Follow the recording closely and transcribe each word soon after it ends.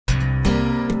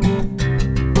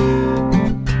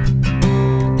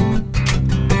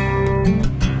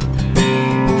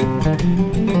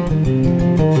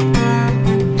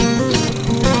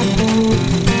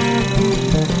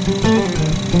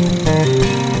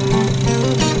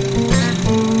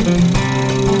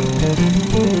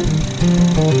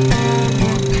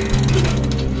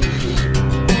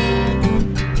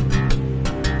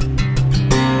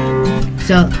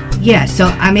Yeah, so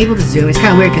I'm able to zoom. It's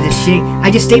kind of weird because it's shitty. I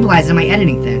just stabilized it on my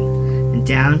editing thing. And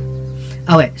down.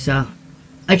 Oh, wait, so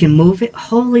I can move it?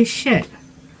 Holy shit.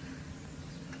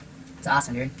 It's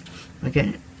awesome, dude.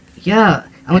 Okay. Yeah.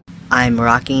 I'm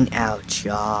rocking out,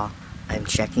 y'all. I'm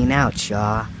checking out,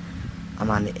 y'all.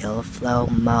 I'm on the ill flow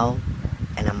mo,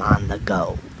 and I'm on the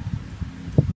go.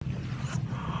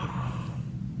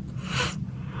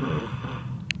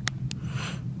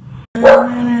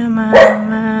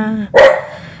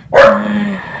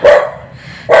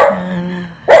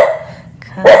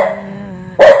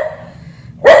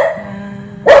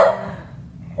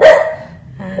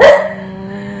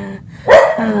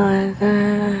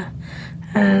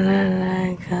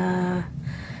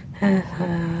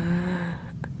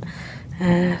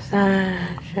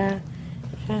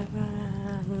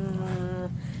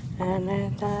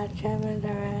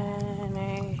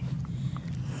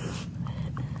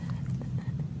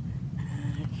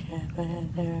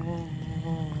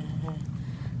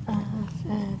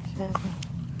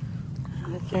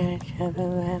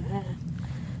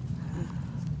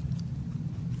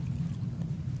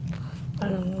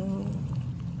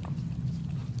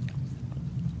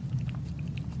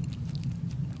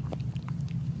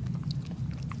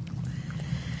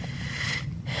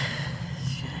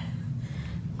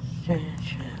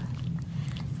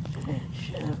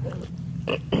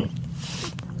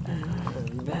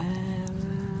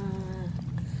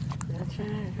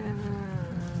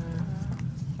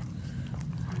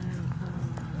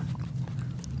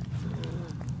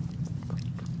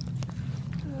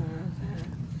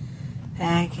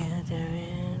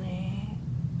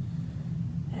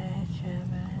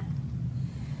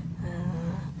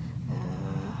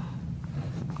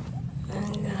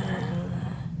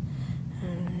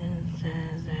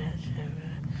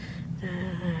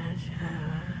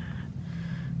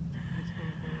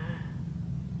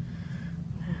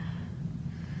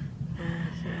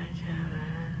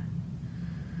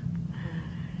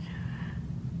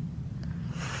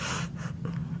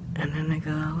 And then I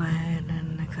go away, and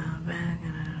then I come back,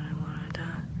 and I don't want to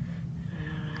talk.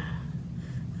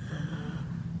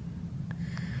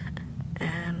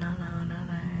 And no,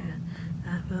 I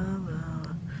boo-boo,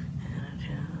 and I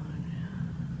told you,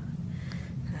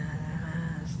 'cause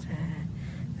I stay,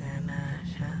 then I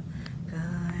shall go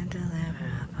and deliver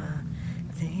upon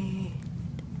thee.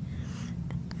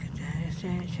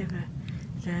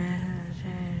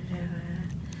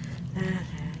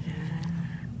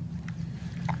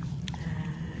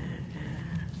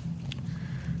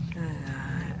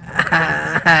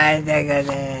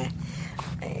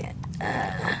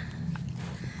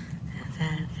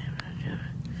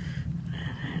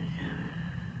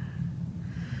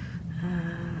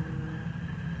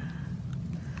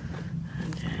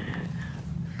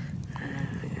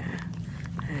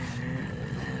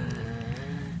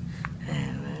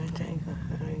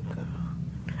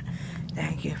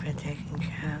 Thank you for taking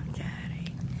care of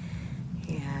Daddy.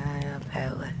 Yeah, I'll pay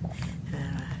with.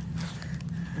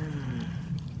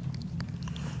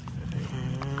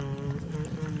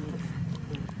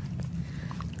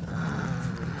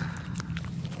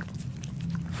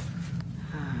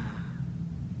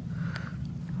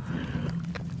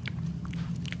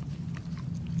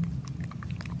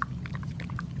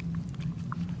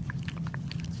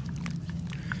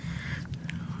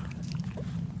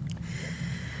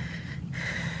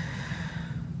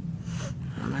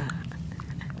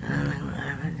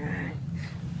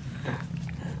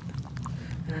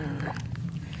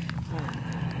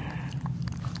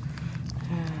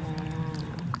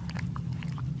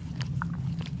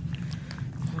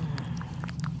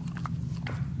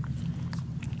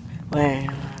 Wait,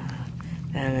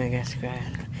 I'm gonna get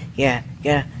scratched. Yeah,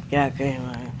 get out, green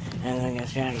one. I'm gonna get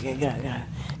scratched. Get out.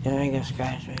 I'm gonna get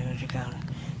scratched. What you call it?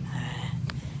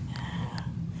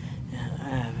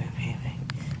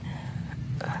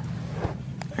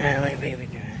 Wait, baby. Wait, baby.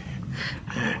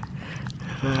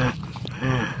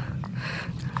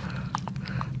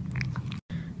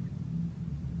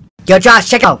 Yo, Josh,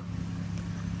 check it out.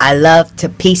 I love to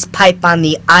peace pipe on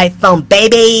the iPhone,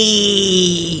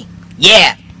 baby!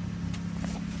 Yeah!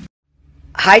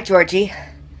 Hi, Georgie.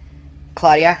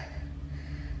 Claudia.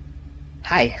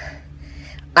 Hi.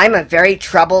 I'm a very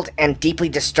troubled and deeply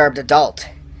disturbed adult.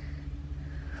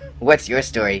 What's your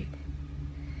story?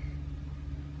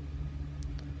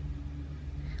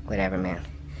 Whatever, man.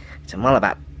 So I'm all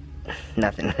about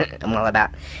nothing. I'm all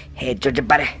about, hey, Georgie,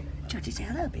 buddy. Georgie, say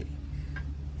hello, baby.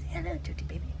 Say hello, Georgie,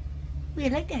 baby. We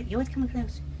like that. You always coming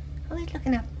close. Always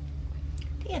looking up.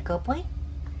 There you go, boy.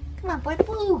 Come on, boy.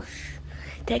 Whoosh.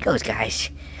 There it goes, guys.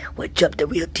 What's up, the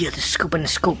real deal, the scoop and the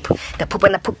scoop, the poop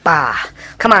and the poopa.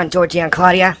 Come on, Georgie and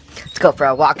Claudia. Let's go for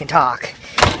a walk and talk.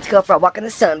 Let's go for a walk in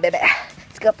the sun, baby.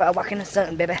 Let's go for a walk in the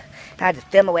sun, baby. I just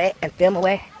film away and film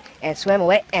away and swim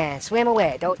away and swim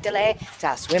away. Don't delay, so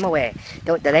I'll swim away.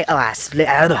 Don't delay, oh, I split.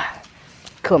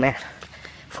 Cool, man.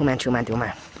 Cool, man, true, man, do,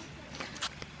 man.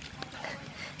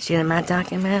 See my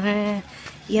documentary?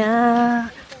 Yeah.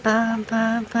 Bum,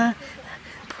 bum, bum.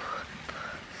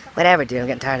 Whatever, dude. I'm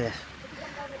getting tired of this.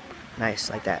 Nice,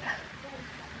 like that.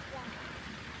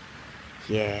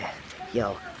 Yeah.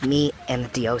 Yo, me and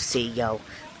the DOC, yo.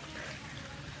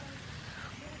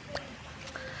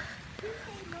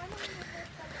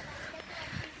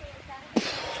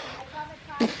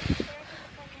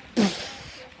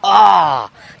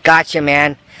 Oh, gotcha,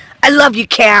 man. I love you,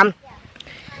 Cam.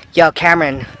 Yo,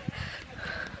 Cameron.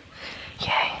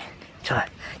 Yeah. Thought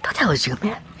that was you,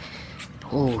 man.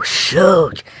 Oh,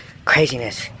 shoot.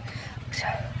 Craziness.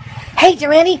 Hey,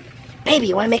 Durante. Baby,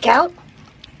 you want to make out?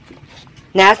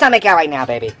 Nah, let's not make out right now,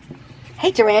 baby.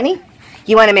 Hey, Durante.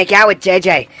 You want to make out with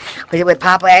JJ? With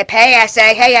Papa? Hey, I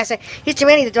say. Here's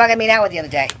Durante, the dog I made out with the other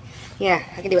day. Yeah,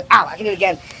 I can do it. Ow, I can do it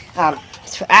again.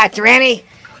 Durante.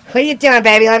 What are you doing,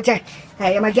 baby? Let me tell you.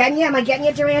 Hey, am I getting you?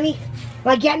 Durante? Am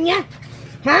I getting you?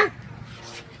 Huh?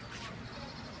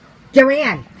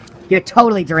 Duran. You're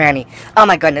totally Durante. Oh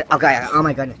my goodness. Oh god. Oh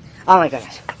my goodness. Oh my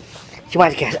goodness. You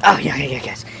want to guess? Oh yeah,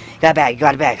 guess. Got a bag. You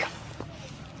got a bag.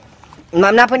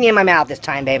 I'm not putting you in my mouth this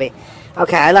time, baby.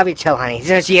 Okay, I love you too, honey.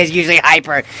 She is usually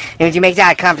hyper. And she makes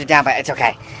that, it calms her down, but it's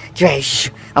okay. Dre, shh.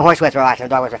 A horse whisperer, watch. A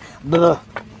dog whisperer. Blah.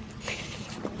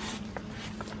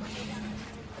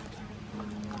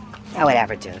 Oh,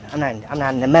 whatever, dude. I'm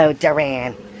not in the mood,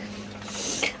 Duran.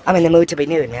 I'm in the mood to be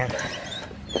nude, man.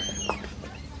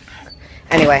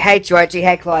 Anyway, hey Georgie,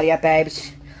 hey Claudia,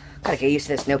 babes. Gotta get used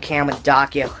to this new cam with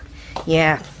docu.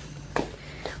 Yeah.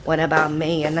 What about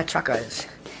me and the truckers?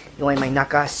 You ain't my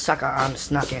knucker, sucker, I'm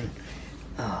snuckin'.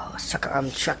 Oh, sucker,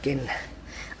 I'm chucking.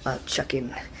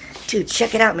 Chucking. Dude,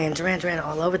 check it out, man. Duran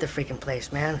all over the freaking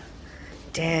place, man.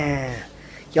 Damn.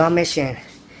 Your mission.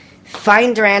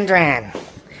 Find Duran.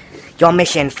 Your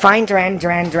mission. Find Duran.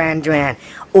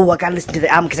 Oh, I gotta listen to the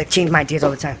album because I change my ideas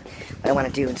all the time. What I want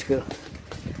to do in school.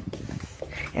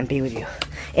 And be with you.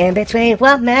 In between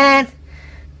what, man?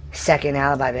 Second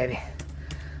Alibi, baby.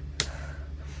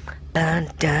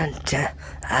 Dun, dun, dun.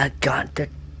 I got the...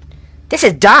 This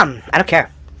is dumb. I don't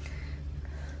care.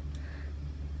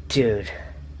 Dude.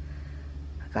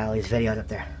 I got all these videos up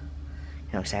there.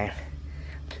 You know what I'm saying?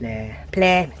 Play,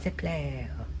 Mr. Play.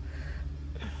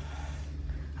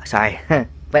 Sorry.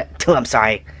 But, dude, I'm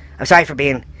sorry. I'm sorry for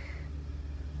being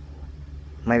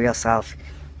my real self.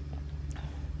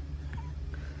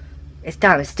 It's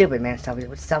dumb, it's stupid, man. Selfies,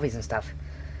 with selfies and stuff.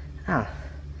 Oh.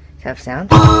 Does that have sound?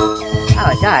 Oh,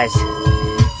 it does.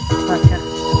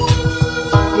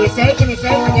 Can you say?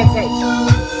 I can't say.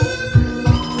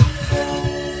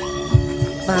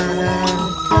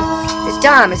 It's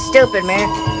dumb, it's stupid, man.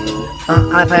 I'm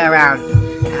gonna put it around.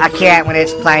 I can't when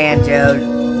it's playing, dude.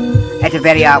 It's a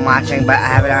video I'm watching, but I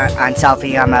have it on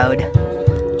selfie mode.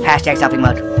 Hashtag selfie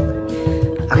mode.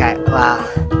 Okay, well.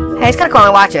 Hey, it's kinda cool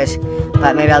to watch this.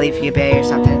 But maybe I'll leave for you, babe, or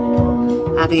something. I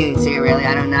don't think you can see it, really.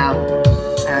 I don't know.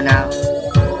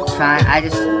 It's fine. I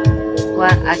just...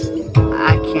 What? I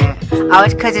can't. Oh,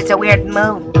 it's because it's a weird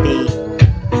movie.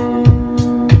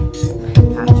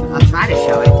 I'll try to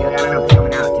show it, dude. I don't know what's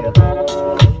coming out, dude.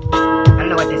 I don't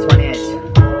know what this one is.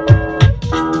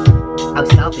 Oh,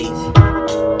 selfies.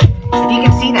 If you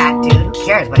can see that, dude, who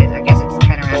cares what it is? I guess it's a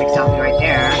panoramic selfie right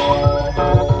there.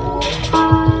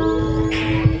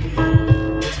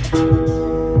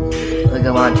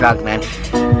 Go on, drug, man.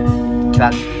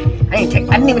 Drug. I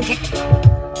didn't even take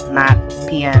my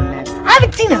PM. I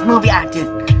haven't seen this movie, dude.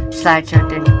 Slideshow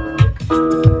thing.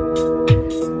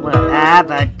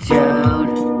 Whatever, dude.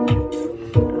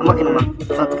 I'm looking at my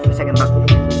book for a second.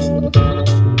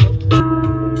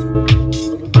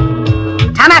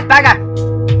 Thomas Burger.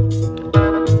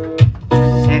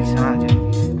 600.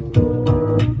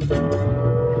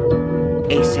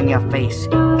 Ace in your face.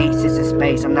 Ace is a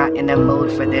space. I'm not in the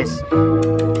mood for this.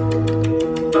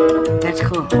 That's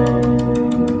cool.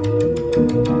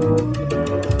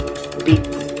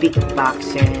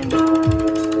 Beatboxing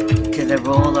to the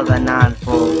rule of a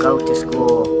non-fool. Go to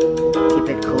school. Keep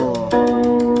it cool.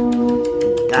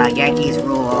 Yankees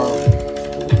rule.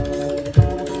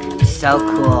 So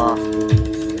cool.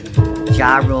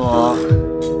 Ja rule.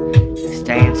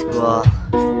 Stay in school.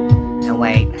 And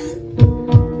wait.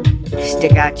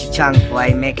 Stick out your tongue,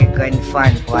 boy, make it good and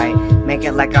fun, boy. Make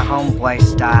it like a homeboy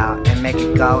style, and make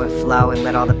it go and flow and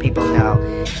let all the people know.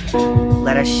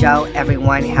 Let us show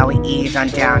everyone how we ease on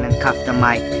down and cuff the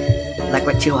mic. Like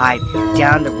we're too hype.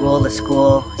 Down the rule of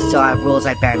school, so our rules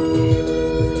I bend.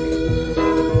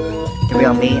 The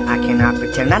real me, I cannot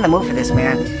pretend. Not in the mood for this,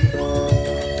 man.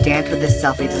 Dance with the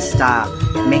selfies of style.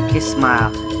 Make you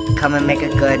smile. Come and make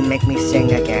it good and make me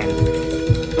sing again.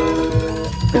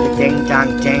 With the ding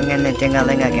dong ding and the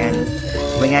ding-a-ling again.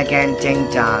 Ring again, ding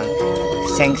dong.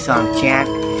 Sing song, chant,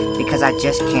 because I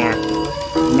just can't.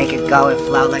 Make it go and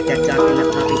flow like that duck in the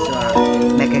puppy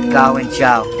song. Make it go and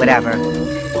Joe, whatever.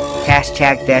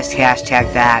 Hashtag this,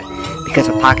 hashtag that, because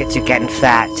my pockets are getting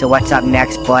fat. So what's up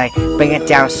next, boy? Bring it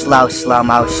down slow,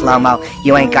 slow-mo, slow-mo.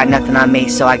 You ain't got nothing on me,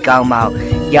 so I go mo.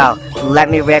 Yo, let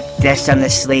me rip this on the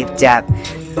sleep depth.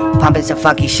 Pumping some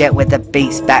funky shit with the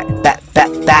beats.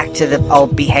 Back to the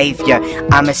old behavior.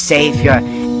 I'm a savior,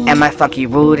 and my funky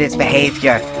rude is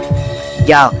behavior.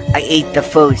 Yo, I eat the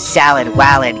food, salad,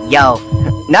 wallet. Yo,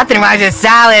 nothing rhymes with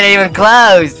salad, even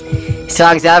close.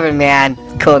 Song's over, man.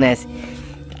 Coolness.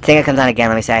 Think it comes on again,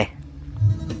 let me say.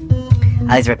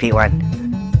 I'll just repeat one.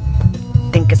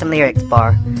 Think of some lyrics,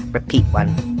 bar. Repeat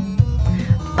one.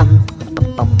 Bum,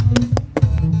 bum, bum.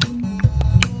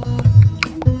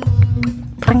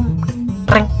 Bring,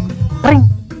 bring, bring.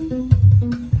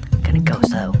 Gonna go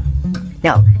slow.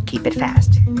 No, keep it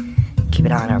fast. Keep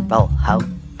it on a roll, ho.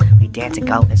 We dance and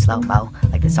go in slow-mo,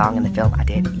 like the song in the film I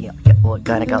did. Yeah, we're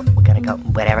gonna go,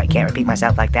 whatever. I can't repeat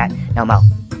myself like that. No mo.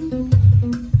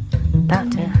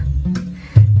 About to.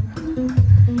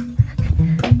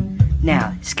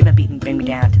 Now, skip a beat and bring me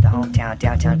down to the hometown,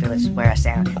 downtown village where I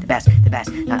sound the best,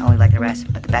 not only like the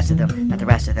rest, but the best of them, not the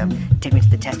rest of them. Take me to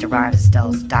the test of rhymes, it's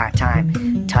still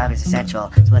time. Time is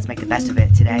essential, so let's make the best of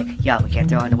it today. Yo, we can't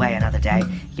throw it away another day.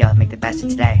 Yo, make the best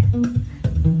of today.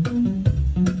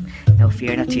 No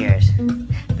fear, no tears.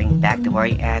 Bring back the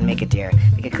worry and make it dear.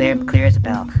 Make it clear as a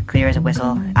bell, clear as a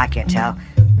whistle, I can't tell.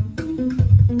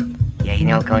 Yeah, you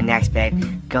know what going next, babe.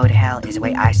 Go to hell is the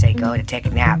way I say go to take a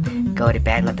nap. Go to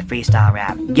bed and let the freestyle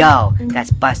rap. Yo,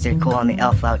 that's busted, cool on the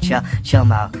ill flow. Chill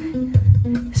mo.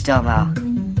 Still mo.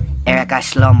 Eric, I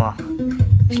slow-mo.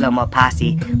 Slow-mo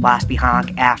posse, waspy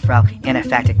honk, afro.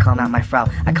 Ineffective, comb out my fro.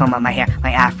 I comb out my hair,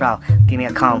 my afro. Give me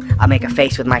a comb, I'll make a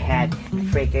face with my head.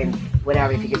 Freaking,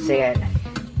 whatever if you could say it.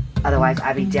 Otherwise,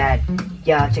 I'd be dead.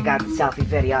 Yo, check out the selfie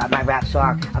video of my rap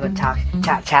song. I'm a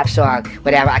tap song.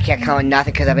 Whatever, I can't come with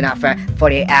nothing because I've been out for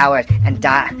 48 hours and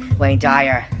Wayne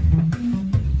Dyer.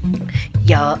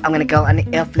 Yo, I'm gonna go on the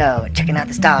ill flow, checking out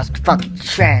the styles, funky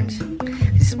trends.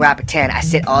 This is where I pretend I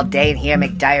sit all day in here,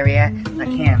 make diarrhea like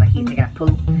him, like he's taking a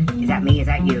poop. Is that me? Is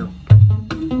that you?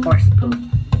 Horse poop.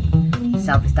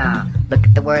 Selfie style. Look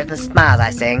at the words, the smiles I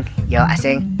sing. Yo, I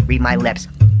sing, read my lips.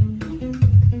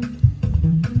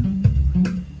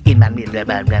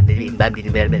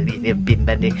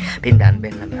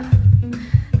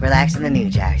 Relax in the new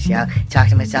jacks, yo. Talk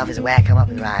to myself as a way I come up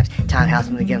with rhymes. Time helps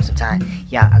me to give him some time.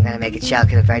 Yo, I'm gonna make it chill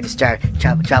cause I'm very disturbed.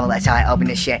 Trouble, that's how I open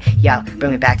this shit. Yo,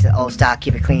 bring me back to the old style.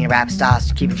 Keep it clean, rap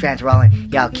styles. Keep the trends rolling.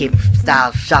 Yo, keep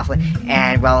styles shuffling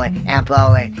and rolling and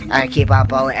blowing. I'm gonna keep on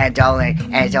bowling and doling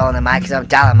the mic cause I'm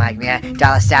dollar mic, man.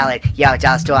 Dollar salad. Yo,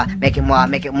 dollar store. Make it more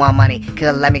money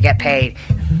cause let me get paid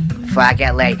before I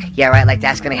get late. Yeah, right, like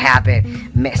that's gonna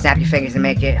happen. Snap your fingers and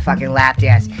make it fucking lap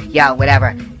dance. Yo,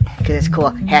 whatever. Cause it's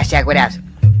cool. Hashtag whatevs.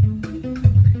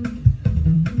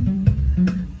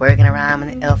 We're gonna rhyme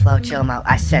in the ill flow, chill mo.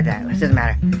 I said that. It doesn't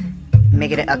matter.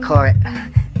 Making it a chorus.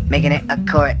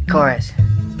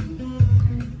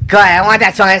 Good. I want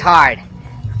that song. It's hard.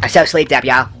 I'm so sleep deprived,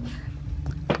 y'all.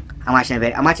 I'm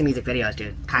watching music videos,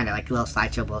 dude. Kinda like little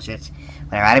slideshow bullshits.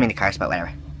 Whatever. I didn't mean to curse, but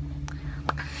whatever.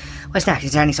 What's next?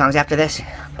 Is there any songs after this?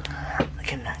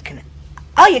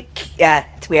 Oh, yeah,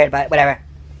 it's weird, but whatever.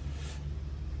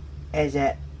 Is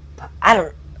it?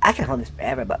 I can hold this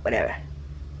forever, but whatever.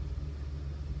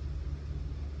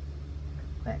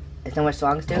 Wait, there's no more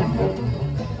songs, dude? Wait.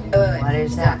 What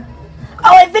is that?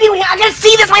 Oh, a video here! I gotta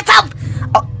see this myself!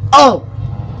 Oh!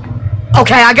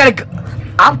 Okay, I gotta go.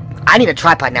 I need a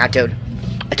tripod now, dude.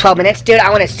 12 minutes, dude? I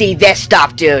wanna see this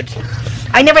stuff, dude.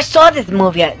 I never saw this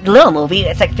movie yet. The little movie,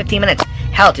 it's like 15 minutes.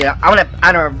 Hell, dude, I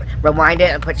wanna rewind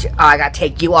it and put you. Oh, I gotta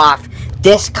take you off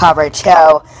this cover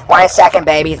too. 1 second,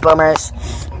 babies, boomers.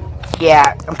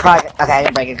 Yeah, I'm probably okay. I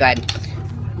didn't break it. Good.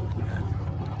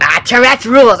 Tourette's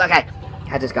rules. Okay,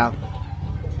 how'd this go?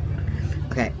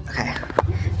 Okay.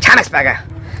 Thomas Burger.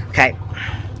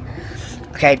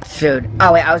 Okay, food.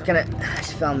 Oh wait, I was gonna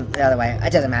film the other way.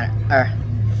 It doesn't matter. Or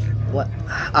what?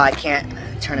 Oh, I can't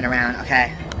turn it around.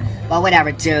 Okay. Well,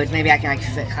 whatever, dudes. Maybe I can like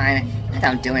fit kind of I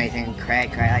don't do anything cray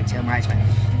like too much, but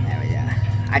there we go.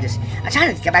 I'm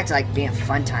trying to get back to like being a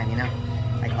fun time, you know,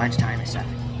 like lunchtime and stuff.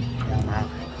 Wow.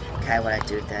 Okay, what I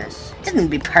do with this? It doesn't need to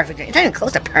be perfect. It's not even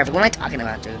close to perfect. What am I talking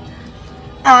about, dude?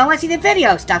 Oh, I want to see the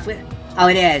video stuff with. Oh,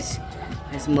 it is.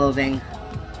 It's moving.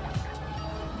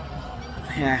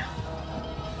 Here.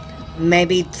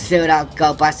 Maybe, dude, I'll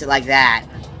go bust it like that.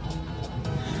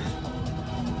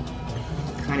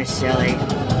 Kind of silly.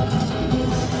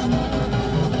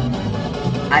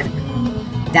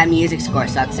 That music score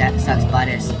sucks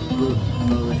butters.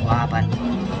 Bourgeois, but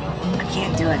I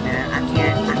can't do it, man. I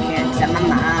can't.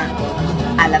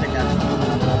 I love it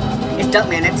though. It's dope,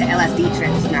 man. That's an LSD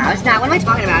trip. No, it's not. What am I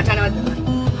talking about? I'm trying to.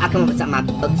 I'll come up with something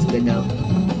that looks good though.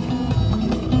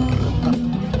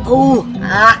 Ooh,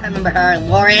 I remember her,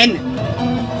 Lauren.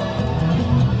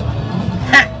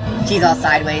 Ha! She's all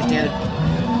sideways, dude.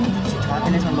 Is she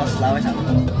talking this one a little slow or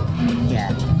something?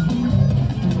 Yeah.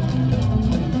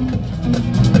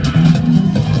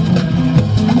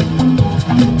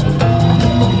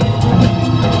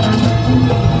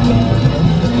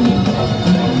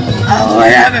 Oh,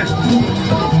 whatever.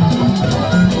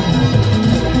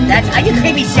 I do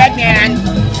creepy shit, man.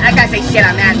 I gotta say shit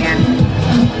on that, man.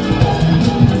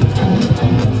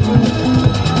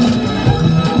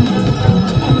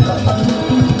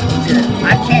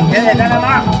 I can't do this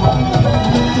anymore.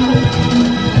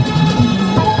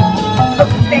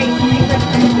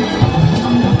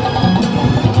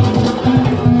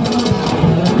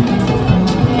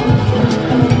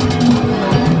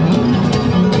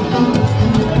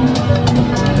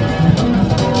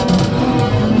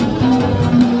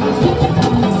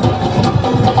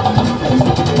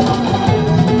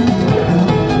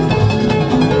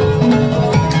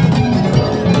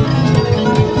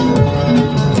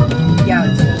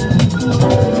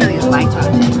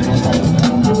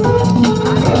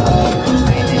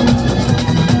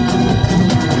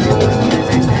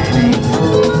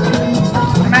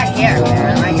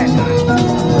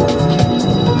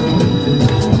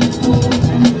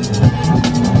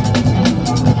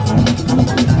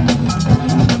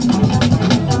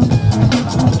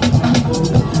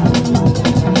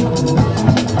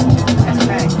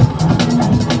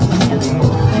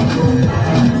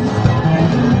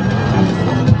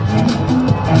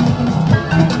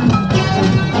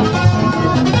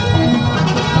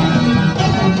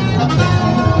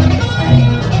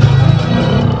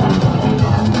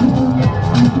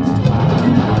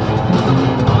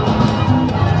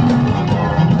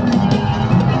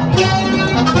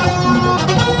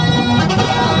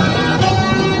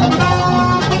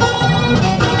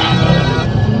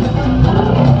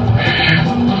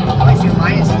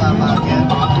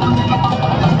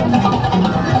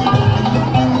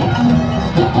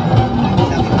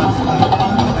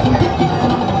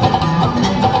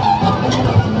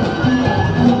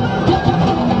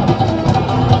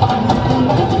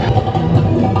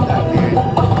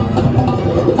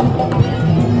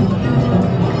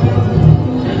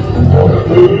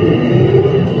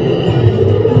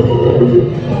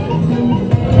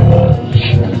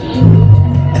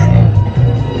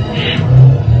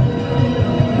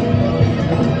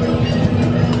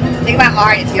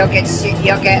 Art is you'll get serious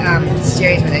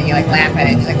with it. You like laugh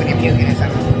at it, just like when you're puking or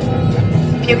something.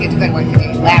 Puking's a good one because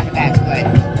you laugh at that. It's good.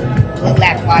 You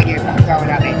laugh while you're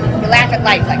throwing up. You laugh at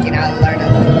life, like you know, learn to.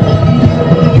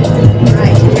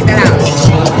 Alright, check that out.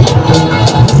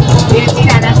 You didn't see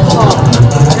that? That's cool.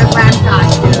 That's laugh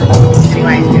touch, dude.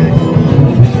 Anyways, dude.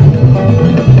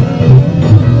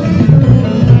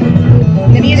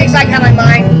 The music's like how my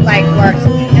mind like works,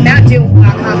 and that too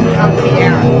comes to me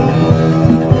down.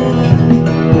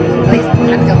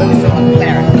 I'm delusional,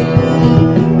 whatever.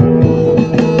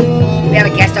 We have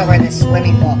a guest over in the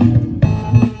swimming pool.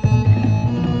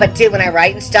 But dude, when I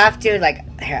write and stuff, dude, like,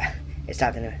 here, it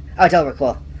stopped anyway. Oh, it's over,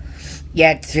 cool.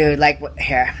 Yeah, dude, like,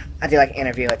 here, I do like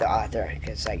interview with the author,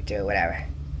 because, like, dude, whatever.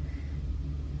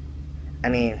 I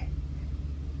mean,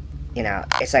 you know,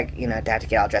 it's like, you know, to have to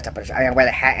get all dressed up. I mean, I wear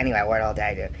the hat anyway, I wear it all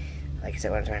day, dude. Like I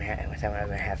said, when I'm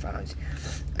wearing headphones.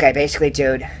 Okay, basically,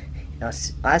 dude, you know,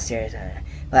 I'm serious,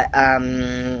 but,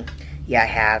 yeah, I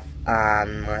have,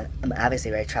 I'm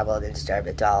obviously very troubled and disturbed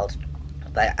adult,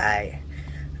 but I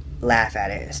laugh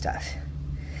at it and stuff.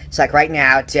 So, like, right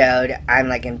now, dude, I'm,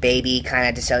 like, in baby kind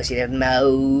of dissociative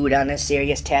mode on a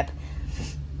serious tip.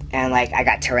 And, like, I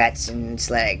got Tourette's and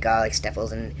just let it go, like,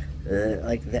 sniffles and,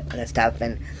 like, that stuff.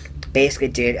 And basically,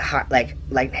 dude, like,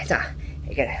 it's not,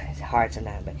 it's hard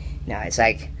sometimes, but, no, it's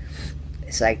like,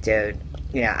 dude,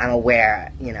 you know, I'm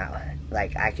aware, you know,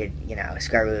 like, I could, you know,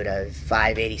 square root of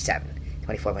 587,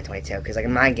 24 by 22, because, like,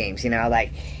 in mind games, you know,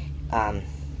 like,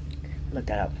 look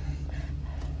that up.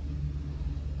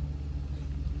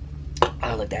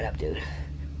 I'll look that up, dude.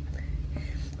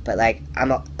 But like I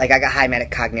got high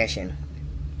metacognition.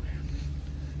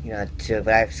 You know, too.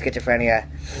 But I have schizophrenia,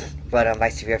 but by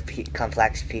severe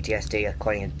complex PTSD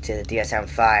according to the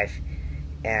DSM-5,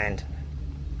 and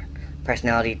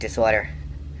personality disorder,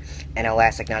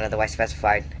 NOS, like not otherwise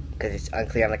specified, because it's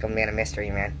unclear. I'm like a man of mystery,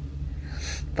 man.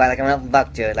 But like I'm an open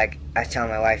book, dude. Like I was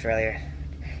telling my wife earlier,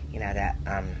 you know that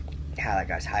how like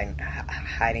I was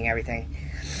hiding everything,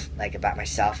 like about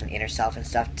myself and inner self and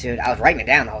stuff, dude. I was writing it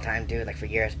down the whole time, dude, like for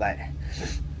years. But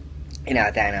you know,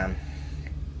 then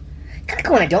kind of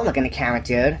cool when I don't look in the camera,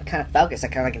 dude. Kind of focus,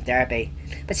 like kind of like in therapy.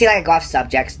 But see, like I go off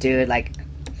subjects, dude. Like,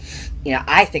 you know,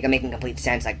 I think I'm making complete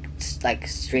sense, like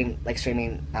streaming,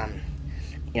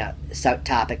 you know,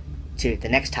 subtopic to the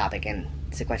next topic in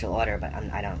sequential order. But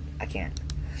I can't.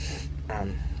 I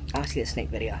want to see the snake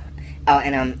video. Oh,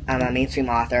 and I'm a mainstream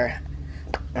author,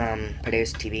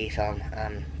 produced TV, film,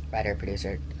 writer,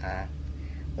 producer, a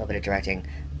little bit of directing.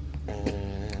 I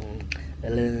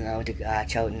went to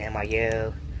Choate and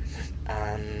NYU.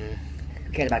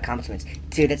 Who cares about accomplishments?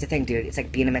 Dude, that's the thing, dude. It's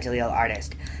like being a mentally ill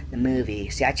artist. The movie.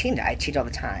 See, I change all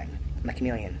the time. I'm a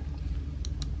chameleon.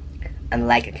 I'm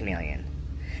like a chameleon.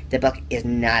 The book is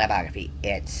not a biography.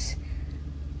 It's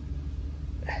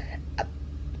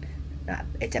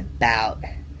about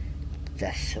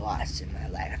the thoughts in my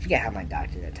life. I forget how my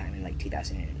doctor at that time in like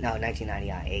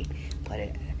 1998 put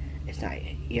it. It's not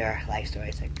your life story.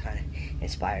 It's like kind of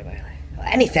inspired by life. Well,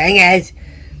 anything is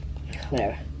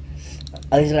whatever.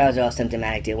 Oh, this is when I was all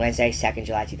symptomatic, dude. Wednesday, 2nd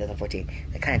July 2014.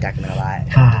 They kind of document a lot.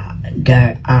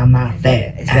 Dirt on my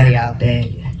face. It's video.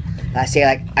 I see,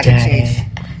 like, I can change.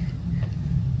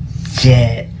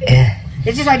 Shit.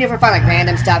 This is what I do for fun, like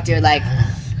random stuff, dude. Like,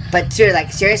 but dude,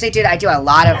 like seriously, dude, I do a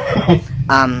lot of,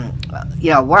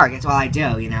 you know, work. It's all I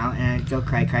do, you know. And I go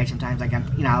cray sometimes, like I'm,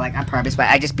 you know, like on purpose, but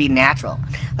I just be natural.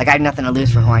 Like I have nothing to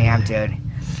lose for who I am, dude.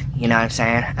 You know what I'm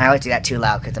saying? I always do that too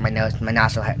loud because my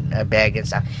nostrils are big and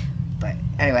stuff. But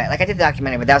anyway, like I did the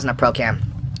documentary, but that was in a pro cam.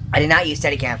 I did not use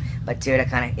Steadicam, but dude, I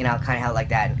kind of held like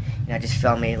that, and, you know, just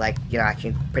film me like, you know, I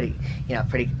can pretty.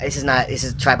 This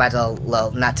is tripod's a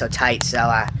little not so tight, so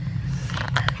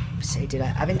say, dude,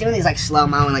 I've been doing these like slow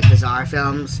mo and like bizarre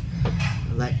films,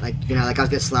 like you know, like I was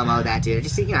gonna slow mo that, dude.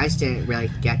 Just, you know, I just didn't really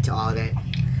get to all of it.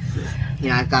 You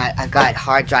know, I've got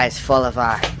hard drives full of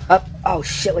oh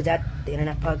shit, was that the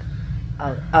internet bug?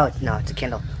 Oh no, it's a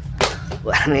Kindle.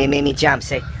 It made me jump.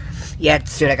 Say. Yeah,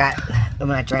 dude,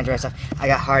 when I try and drive stuff, I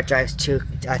got hard drives, 2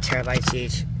 terabytes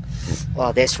each.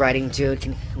 Well, this writing, dude,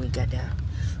 can we get down?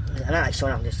 I'm not like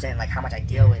showing up, I'm just saying like how much I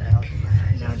deal with,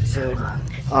 you know, dude.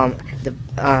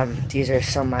 These are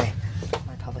some of my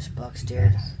published books,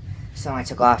 dude. Some I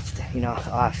took off, you know,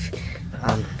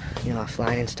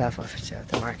 offline and stuff off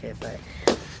the market, but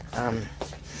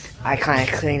I kind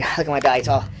of clean. Look at my belly, it's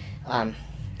all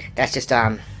that's just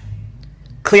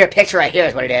clear picture right here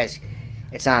is what it is.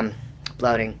 It's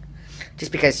bloating,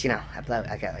 just because, you know,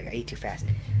 I eat too fast.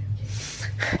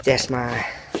 That's my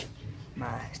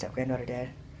step granddaughter dad.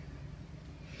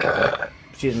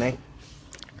 Excuse me.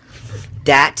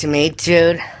 That to me,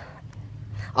 dude.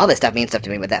 All this stuff means stuff to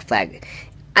me, but that flag,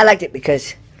 I liked it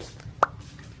because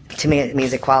to me it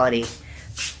means equality.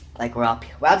 Like we're all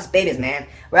just babies, man.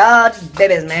 We're all just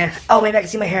babies, man. Oh, maybe I can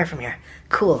see my hair from here.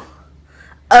 Cool.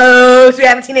 Oh, so we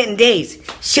haven't seen it in days.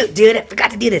 Shoot, dude, I forgot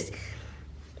to do this.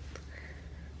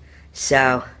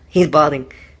 So, he's balding.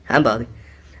 I'm balding.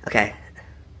 Okay.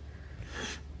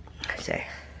 Say.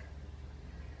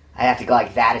 I have to go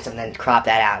like that or something, then crop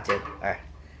that out, dude. Or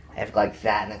I have to go like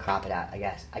that and then crop it out, I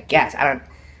guess. I don't.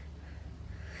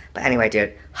 But anyway,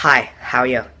 dude. Hi, how are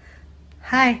you?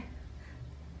 Hi.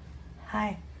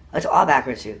 Hi. Oh, it's all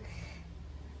backwards, dude.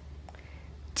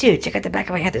 Dude, check out the back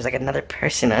of my head. There's like another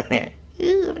person on there.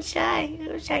 Ooh, I'm shy.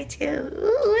 I'm shy too.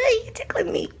 Ooh, you're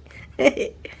tickling me.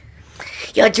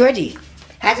 Yo, Georgie,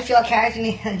 how's it feel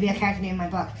to be a character name in my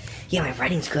book? Yeah, my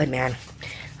writing's good, man.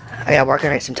 I gotta work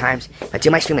on it sometimes. But do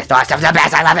my stream of thought stuff's the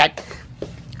best. I love it.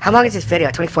 How long is this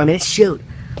video? 24 minutes? Shoot.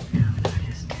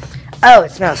 Oh,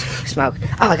 it smells smoke.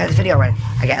 Oh, I got the video running.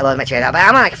 I got a load of my chair out, but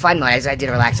I'm on like fun mode. I did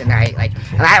relax at night. Like,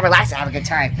 when I relax, I have a good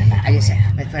time. I just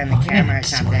put on the camera or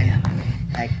something.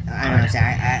 Like, I don't know what I'm saying.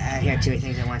 I hear too many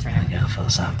things at once right now. Yeah,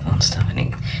 philosophical and stuff. And,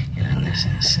 you know, this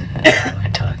is my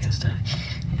talk and stuff.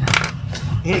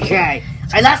 Okay.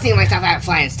 I love seeing myself out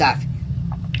flying stuff.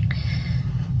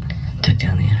 Took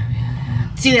down the interview.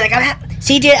 See, like,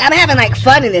 dude, I'm having like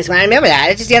fun in this one. I remember that.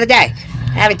 It's just the other day. I'm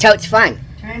having totes fun.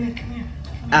 Come here.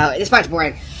 Oh, this part's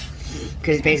boring.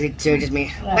 Because it's basically just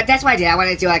me. But that's what I did. I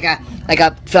wanted to do like a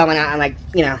film on like,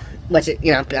 you know,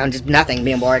 on just nothing,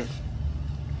 being bored.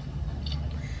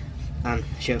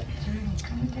 Shoot.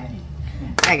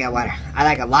 I got water. I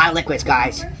like a lot of liquids,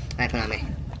 guys. I put on me.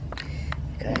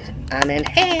 Because I'm in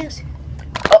haze.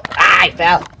 Oh, I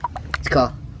fell. It's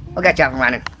cool. We'll get you up and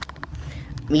running.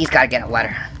 Me's gotta get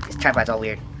water. This tripod's all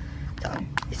weird.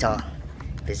 It's all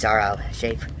bizarro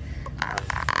shape.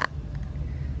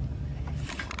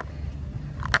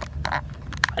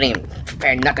 I didn't even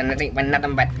prepare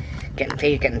nothing but getting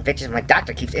paid, getting bitches. My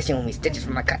doctor keeps issuing me stitches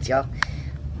for my cuts, yo.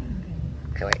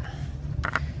 Okay, wait.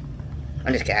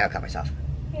 I'm just kidding. I don't cut myself.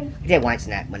 I did once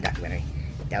in that one documentary.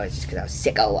 That was just because I was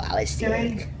sick. Oh, I was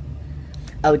sick.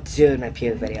 Oh, dude, my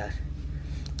puke videos.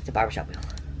 It's a barbershop wheel.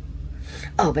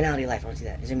 Oh, Banality of Life. I want to see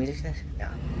that. Is there music to this? No.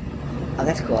 Oh,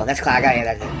 that's cool. That's cool. I got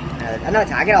another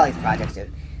time. I get all these projects,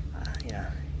 dude. You know.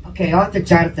 Okay, author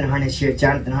Jonathan Harnisch here.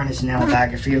 Jonathan Harnisch and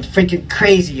Alibiography. I'm freaking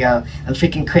crazy, yo. I'm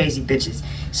freaking crazy, bitches.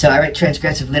 So I write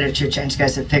transgressive literature,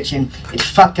 transgressive fiction. It's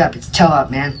fucked up. It's toe up,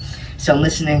 man. So I'm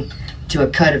listening to a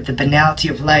cut of The Banality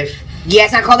of Life. Yeah,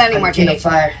 it's not called that anymore, King of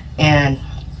Fire, and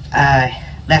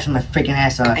laughing my freaking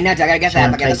ass off. I know, dude, I gotta get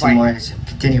that. I play some more.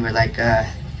 Continue. We're like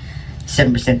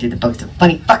 7% through the book. The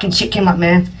funny fucking shit came up,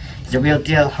 man. It's a real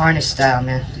deal, Harnisch style,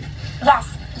 man.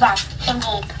 Yes,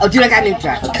 indeed. Oh, dude, I got a new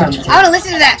track. I want to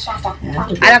listen to that.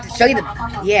 I have to show you the.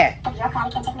 Yeah.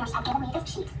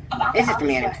 This is for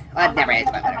me anyway. Well, it never is,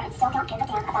 but whatever.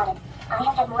 I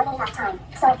have had more than enough time,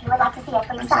 so if you would like to see it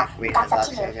for yourself, that's up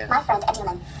to you, my friend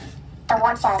Edulin. The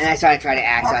warm says. And I started trying to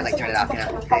act, so I was like, turn it off, you know.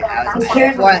 Who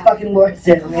cares what the fucking word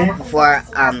says, man? Before,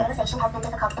 Civilization has been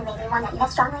difficult and maybe one that you have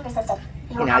strongly resisted.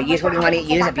 you know, use what you want to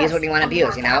use, abuse what you want to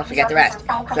abuse, you know? Forget the rest.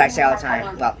 That's what I say all the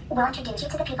time. Well, we'll introduce you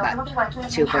to the people who will be working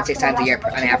with 2.6 times a year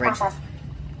on average.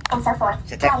 And so forth.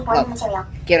 So look,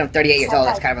 given I'm 38 years old,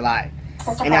 that's kind of a lot.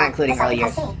 And not including early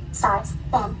years. Stars,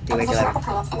 then, the position of the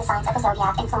planets and the signs of the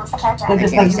zodiac influence the character of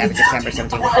 1987,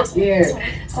 September 17th.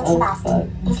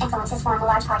 These influences form a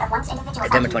large part of one's individual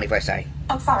September 21st, sorry.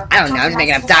 And so, I don't know, I'm just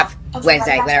making up stuff.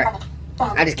 Wednesday, whatever.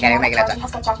 I'm just kidding, I'm making up Georgie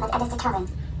stuff. has good judgment and is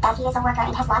determined that he is a worker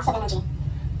and has lots of energy.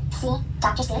 See,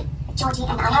 Dr. C, Georgie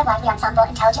and I have lively ensemble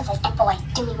intelligences, and boy,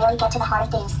 do we really get to the heart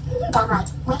of things. Damn right.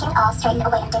 We get it all straightened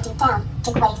away and dig deep down.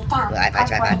 Dig way deep down.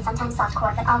 Hardcore and sometimes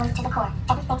softcore, but always to the core.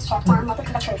 Everything's stripped down naked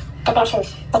to the truth. The bare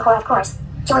truth. The core, of course.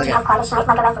 Georgie has quite a shite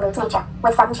like a resolute nature,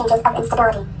 with sudden changes of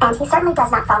instability. And he certainly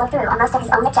does not follow through on most of his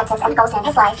own objectives and goals in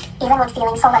his life, even when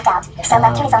feeling so left out. So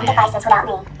left to his own devices without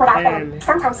me, without him,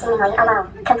 sometimes seemingly alone,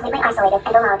 completely isolated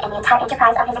and alone in the entire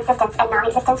enterprise of his existence and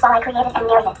non-existence while I created and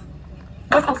mirrored it.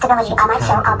 This instability I might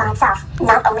show all by himself,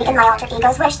 not only in my alter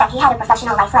ego's wish that he had a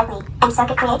professional life like me, and so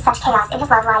could create such chaos in his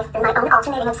love life through my own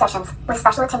alternating obsessions, with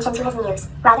special attention to his muse,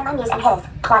 rather my muse and his,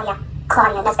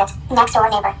 Claudia Nesbitt, next door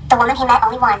neighbor, the woman he met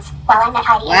only once, while I met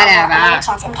Heidi in a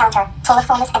chance encounter, full of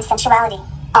fullness and sensuality.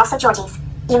 Also Georgie's.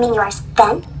 You mean yours,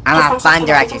 then? I'm a fun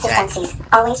director today.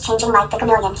 Always changing like the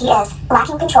chameleon, he is,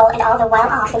 lacking control and all the while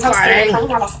off and constantly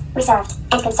nervous, reserved,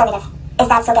 and conservative. Is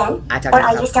that so, Ben? Or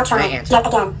are you still trying, yet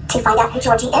again, to find out who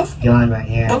Georgie is? Yawn right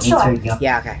here. Then sure.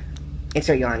 Yeah, okay.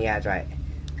 Insert yawn, yeah, that's right.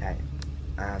 Okay.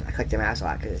 I click the mouse a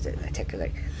lot because I take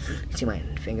like, see my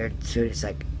finger, dude, it's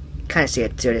like, kind of see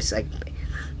it, dude, it's like,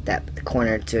 that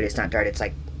corner, dude, it's not dirt, it's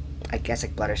like, I guess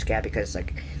like blood or scab, because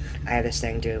like, I have this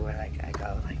thing, dude, where like, I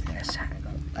go like this,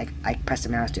 I press the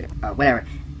mouse, dude, whatever,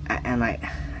 and like,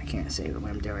 I can't say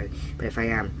what I'm doing, but if I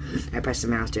am, I press the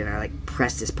mouse, dude, and I like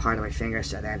press this part of my finger,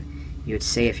 so then you would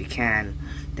say, if you can,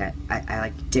 that I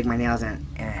like dig my nails in,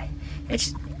 and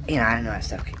it's, you know, I don't know that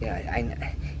stuff, you know,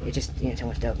 it just, you know, so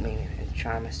much dopamine and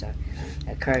trauma stuff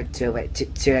occurred to it,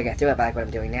 to I get through it by like what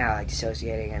I'm doing now, like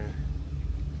dissociating and,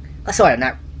 well, sort of,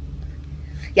 not,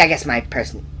 yeah, I guess my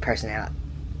personality,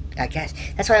 I guess,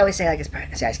 that's why I always say, like,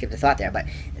 say I skipped the thought there, but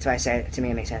that's why I say, to me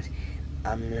it makes sense,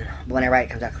 but when I write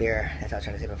it comes out clearer, that's what I was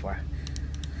trying to say before.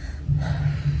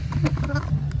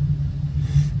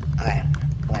 Okay,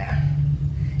 whatever.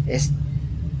 It's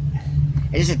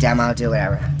just a demo, do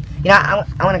whatever. You know,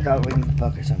 I want to go read a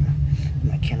book or something.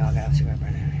 My Kindle, I got a cigarette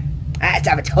burner. I have to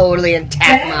have a totally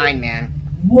intact mind, man.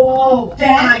 Whoa,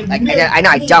 Ben! Like, I know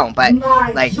I don't, but,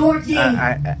 like, Georgie, you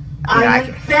know,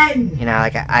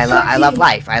 like, I love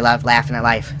life. I love laughing at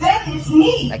life. Ben, it's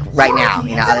me! Like, right now,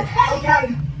 you know.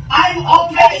 Okay, I'm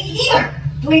already here!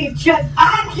 Please just,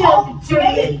 I'm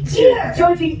already here!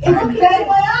 Georgie, it's Ben!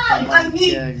 I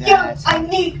need you! I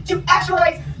need to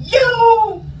actualize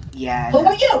you! Yeah. Who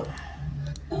are you?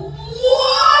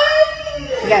 What?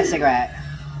 You got a cigarette.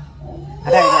 I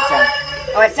thought you got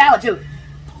some. Oh, it's salad, too.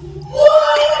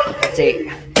 What? Let's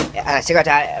see.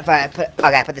 Cigarette, if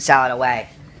I put the salad away.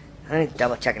 Let me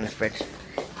double check in the fridge.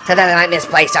 Sometimes I might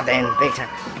misplace something big time.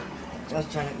 I was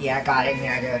trying to, yeah, I got it in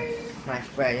here, dude. My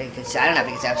fridge, I don't know if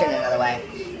you can see, I'm turning it another way.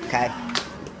 okay?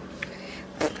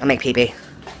 I'll make pee-pee.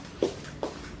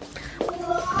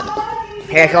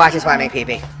 Here, go watch this while I make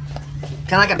pee-pee.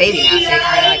 Kinda like a baby now, so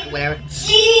kinda like whatever.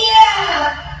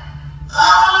 Yeah!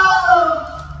 Oh!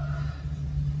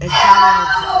 It's kinda...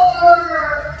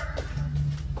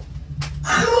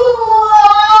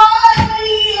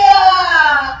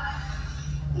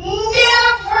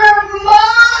 Never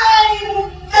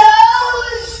mind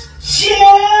those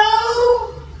two.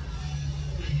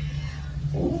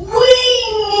 We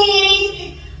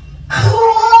need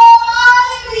Claudia.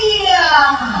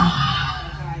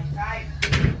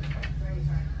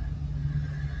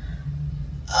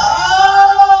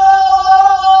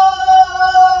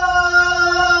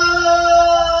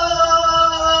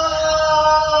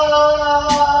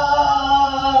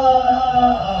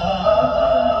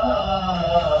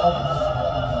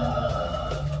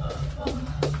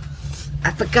 I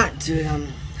forgot to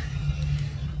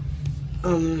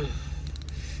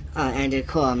end the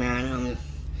call, man.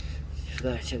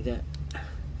 Forgot to check that.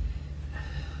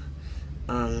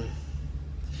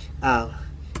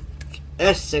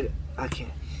 That's I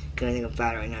can't get anything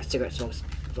about it right now. Cigarette smokes.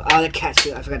 Oh, the cat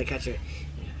too. I forgot to catch her.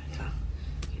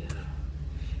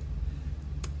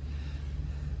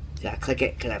 Yeah, I click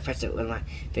it because I pressed it with my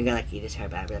finger like you just heard,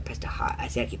 but I really pressed it hard. I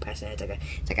see I keep pressing it.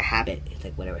 It's like a habit. It's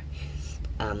like whatever.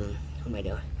 What am I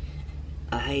doing?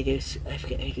 How you do? I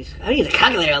forget how you do. I use a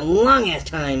calculator a long ass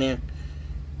time, man.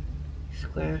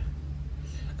 Square.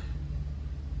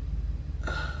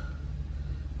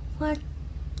 What?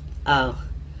 Oh,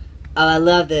 I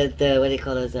love the what do you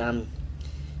call those? God,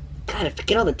 I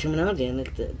forget all the terminology and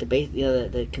the base, you know,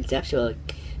 the conceptual.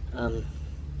 Like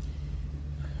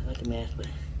the math, but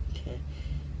okay.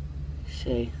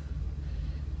 See.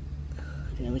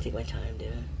 Let me take my time,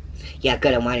 dude. Yeah,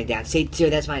 good. I'm winding down. See, too,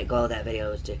 that's my goal of that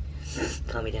video was to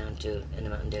calm me down too in the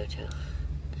Mountain Dew too.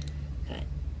 Okay.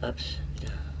 Oops.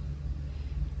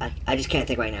 I just can't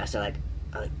think right now. So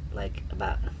like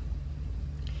about a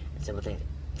simple thing.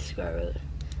 Square root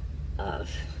of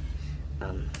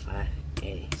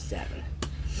 587.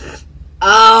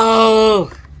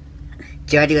 Oh!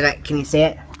 Do I do that? Can you see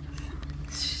it?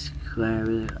 Square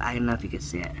root. I don't know if you could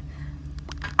see it.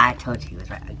 I told you it was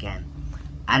right again.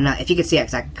 I don't know if you could see it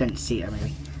because I couldn't see it, or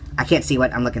maybe I can't see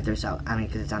what I'm looking through. So I mean,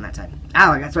 because it's on that side.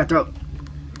 Ow! I got sore throat.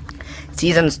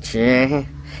 Seasons.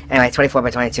 Anyway, 24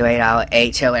 by 22, 8 hour,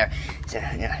 8 2 whatever. So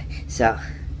yeah, so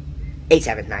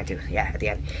 8792. Yeah, at the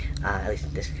end. At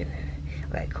least this could.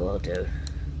 Okay, cool, dude.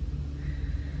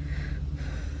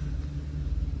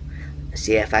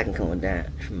 See if I can come with that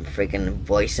from a freaking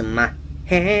voice in my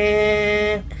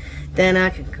head. Then I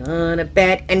can go to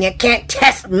bed, and you can't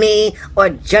test me or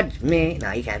judge me.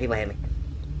 No, you can't. People hate me.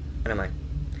 I don't mind.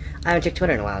 I haven't checked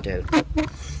Twitter in a while, dude.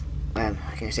 I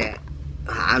can say it.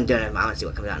 I'm doing it. I want to see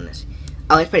what comes out in this.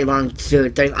 Oh, it's pretty long,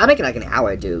 dude. 30. I'll make it like an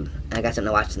hour, dude. And I got something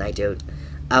to watch tonight, dude.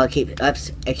 I'll keep.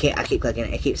 Oops. I keep clicking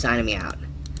it. It keeps signing me out.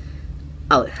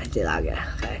 Oh, I did log it.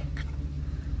 Okay.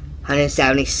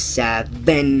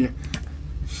 177.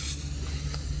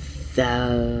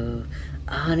 So.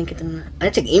 Oh, I didn't get them. I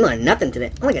didn't check email or nothing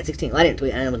today. I only got 16. Well, I didn't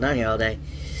tweet. I was down here all day.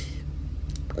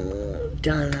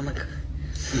 John, I'm like.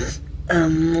 I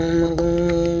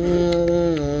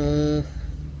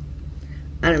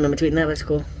don't remember tweeting that, but it's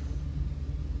cool.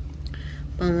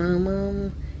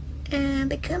 And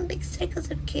become big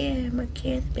cycles of care. More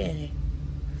care is better.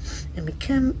 And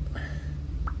become.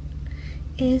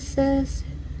 It's us.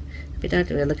 Be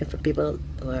doctor, we're looking for people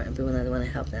or people that want to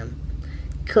help them.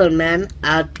 Cool, man.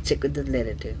 I'll check with the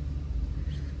later too.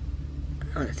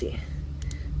 I wanna see.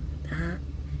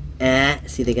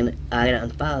 See, they're gonna. I gotta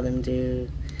unfollow them,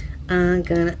 dude. I'm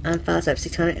gonna unfollow. So I have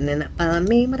 600, and then follow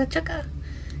me, mother chucker.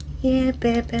 Yeah,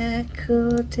 baby,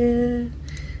 cool, dude.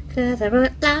 'Cause I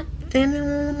wrote locked in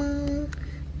the moon.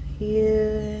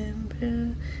 You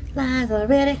improve lies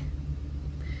already.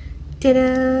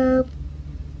 Ditto.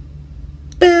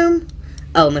 Boom.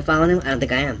 Oh, am I following him? I don't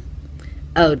think I am.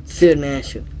 Oh, dude, man,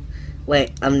 shoot.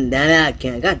 Wait, I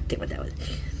can't. I gotta think what that was.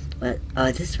 What? Oh,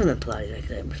 is this from the Pilates? I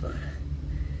couldn't respond.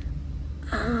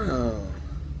 Oh.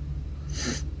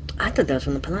 I thought that was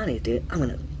from the Pilates, dude. I'm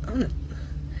gonna.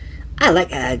 I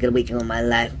like how I had a good weekend with my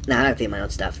life. Nah, I don't think my own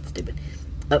stuff. It's stupid.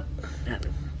 Oh,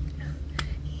 happened.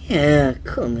 Yeah,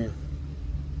 cool, man.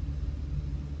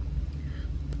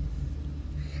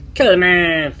 Cool,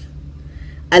 man.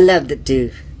 I loved it,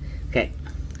 dude. Okay.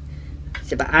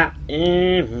 But I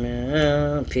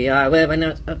am PR web, I know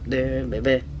it's up there,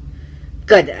 baby.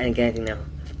 Good, I didn't get anything now.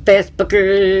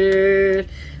 Facebookers.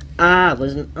 I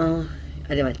wasn't on.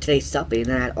 I did my today's selfie, and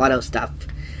then I had auto stuff.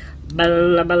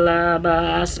 Blah blah blah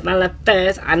blah. Smiley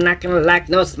face. I'm not gonna like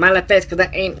no smiley face, cause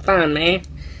that ain't fun, man.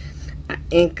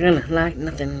 ain't gonna like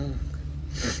nothing.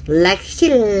 Like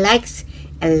she likes,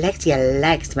 Alexia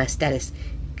likes my status.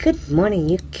 Good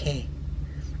morning, UK.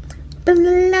 From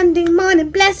the London morning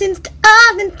blessings to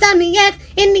all insomniacs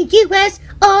in the US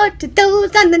or to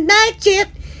those on the night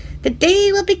shift. The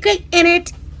day will be great, and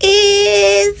it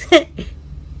is.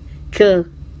 Cool.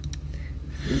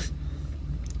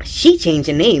 She changed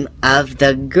the name of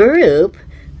the group.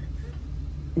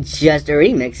 Just a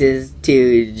Remixes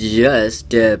to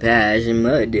Just a Passion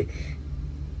Mud.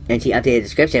 And she updated the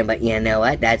description, but you know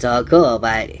what? That's all cool,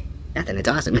 but nothing. It's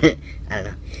awesome. I don't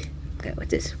know. Okay,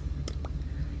 what's this?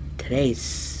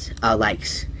 Today's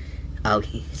likes. Oh,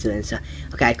 so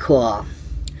okay, cool.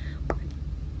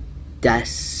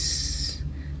 Das.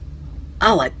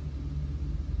 I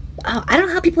don't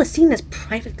know how people have seen this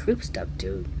private group stuff,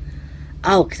 dude.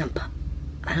 Oh, cause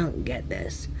I don't get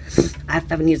this. I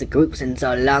haven't used the groups in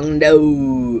so long,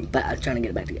 though. But I'm trying to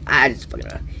get it back together. I just fucking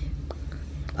know.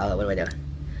 Oh, what do I do?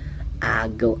 I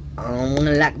go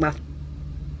on like my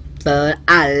foot.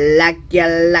 I like you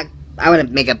like. I want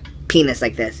to make a penis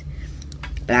like this,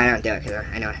 but I don't do it because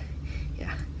I know it.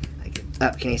 Yeah.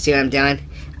 Oh, can you see what I'm doing?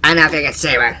 I don't know if you can see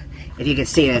it. If you can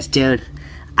see this, dude.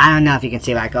 I don't know if you can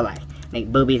see what I go like.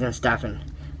 Make boobies and stuff and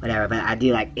whatever, but I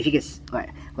do like. If you can,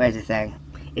 where's the thing?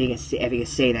 If you can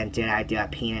see then, dude, I do a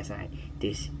penis and I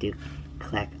do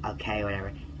click okay,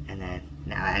 whatever, and then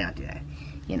no, I don't do that.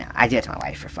 You know, I do it to my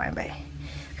wife for fun, but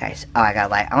okay. So, I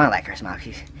want to like her smile.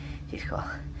 She's cool.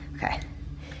 Okay.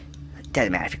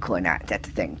 Doesn't matter if you're cool or not. That's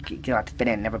the thing. You don't have to fit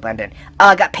in, never blend in. Oh,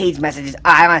 I got page messages. Oh,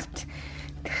 I must.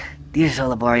 These are so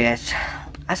laborious.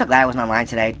 I'm so glad I wasn't online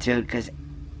today, dude, because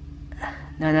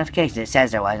no notifications. It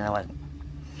says there was, and there wasn't.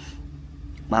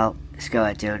 Well, screw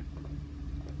it, dude.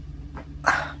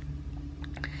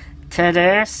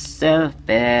 Today's so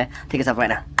bad. Take yourself right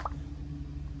now.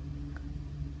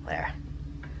 Where?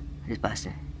 Just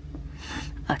busting.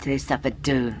 Oh, today's stuff, but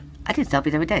dude, I do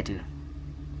selfies every day, dude.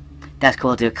 That's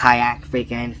cool, dude. Kayak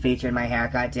freaking featured my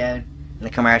haircut, dude. In the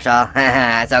commercial.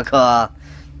 So cool.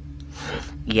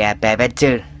 Yeah, baby,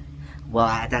 dude. Well,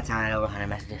 that's how I had over 100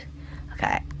 messages.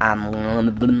 Okay,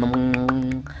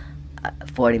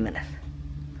 40 minutes.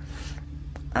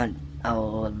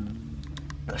 Oh,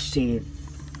 see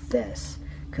this,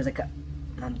 cause I got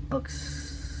my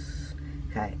books.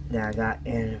 Okay, now I got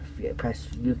press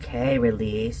UK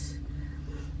release,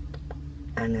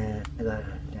 and then I got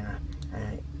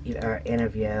our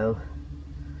interview.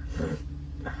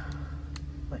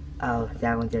 Oh,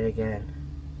 that one did it again.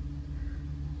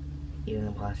 Even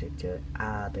the plastic to it.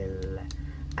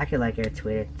 I could like it,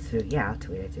 tweet it too. Yeah, I'll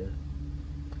tweet it too.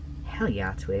 Hell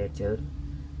yeah, I'll tweet it, dude.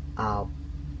 I'll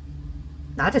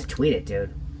just tweet it,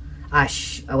 dude. Oh,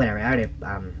 whatever. I already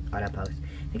auto post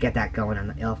to get that going on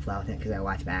the ill flow thing because I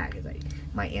watch back. It's like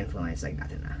my influence, like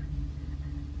nothing.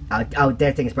 Oh,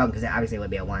 their thing is broken because obviously it would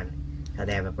be a 1. So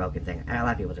they have a broken thing. And a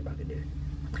lot of people's are broken, dude.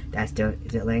 That's dude.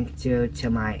 Is it linked to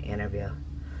my interview?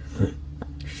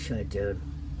 Should, dude.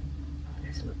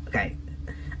 Okay.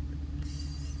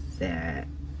 There.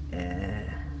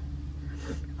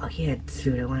 Oh yeah,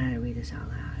 dude. I wanted to read this out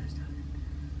loud.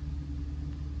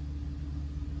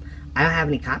 I don't have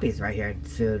any copies right here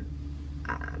to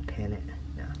pin it.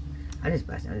 No, I just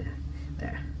busted it.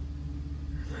 There.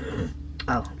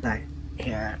 Oh, back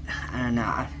here. I don't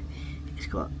know. It's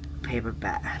called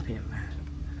paperback.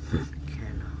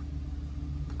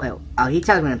 Wait. Oh, he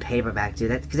tells me in paperback,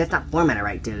 dude. That's because that's not formatted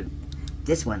right, dude.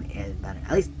 This one is better.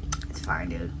 At least it's fine,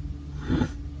 dude.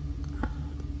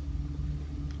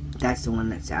 That's the one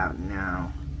that's out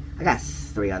now. I got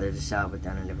 3 others to sell, but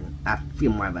then a few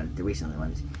more about the recent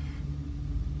ones.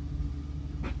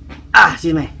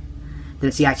 Excuse me.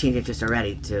 Then see, I changed it just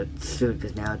already to food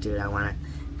because now, dude, I want to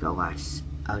go watch.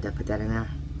 Oh, did I put that in there?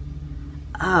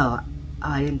 Oh,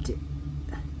 I didn't do.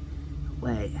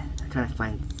 Wait, I'm trying to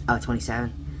find. Oh,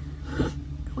 27.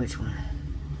 Which one?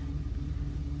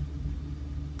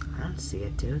 I don't see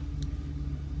it, dude.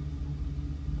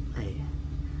 Wait.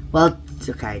 Well, it's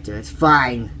okay, dude. It's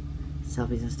fine.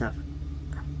 Selfies and stuff.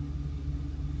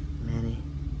 Many.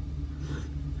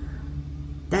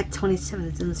 That 27,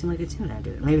 that doesn't seem like it's in there,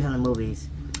 dude. Maybe it's on the movies.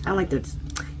 I don't like those.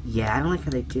 Yeah, I don't like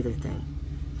how they do their thing.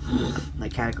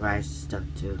 Like categorize stuff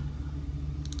too.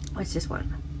 What's this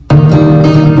one?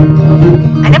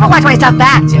 I never watch my stuff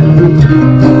back, dude.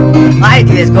 Well, I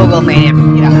do this. Google made it.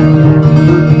 You know.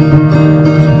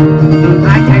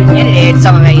 I edited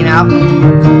some of it, you know.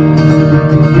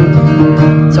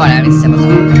 Sort of. It's simple.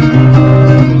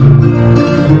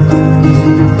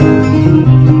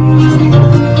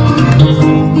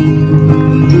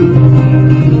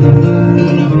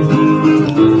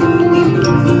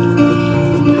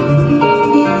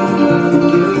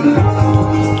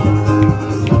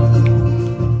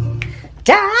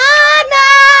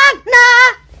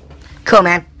 Cool,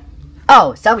 man.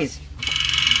 Oh, selfies.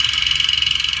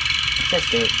 What's this,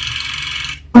 dude?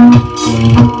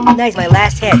 Nice, my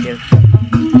last hit, dude.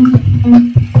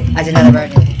 That's another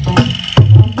version.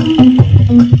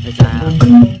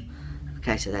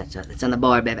 Okay, so that's on the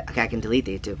board, baby. Okay, I can delete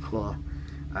these too. Cool.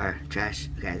 Or trash.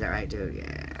 Okay, is that right, dude?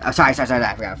 Yeah. Oh, sorry. I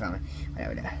forgot from it.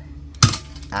 Whatever.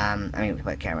 I mean, put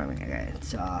the camera on. Okay,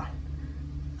 so.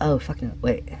 Oh, fuck no.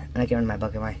 Wait, I'm not getting my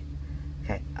book, am I?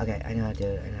 Okay, I know how to do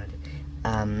it.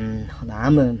 Hold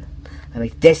on. I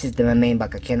mean, this is the main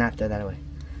book. I cannot throw that away.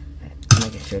 Right, I'm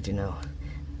making sure to know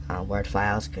Word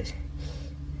files, because.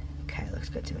 Okay, it looks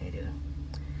good to me, dude.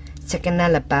 Second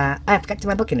Alibi. I forgot to do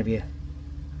my book interview.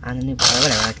 On the new book,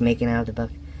 whatever, like making out of the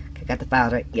book. Okay, got the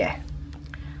files right? Yeah.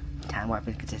 Time warp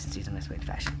inconsistencies in this weird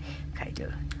fashion. Okay,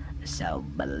 dude. So,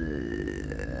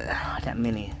 that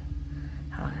many.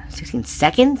 16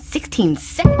 seconds? 16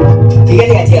 seconds? Do you get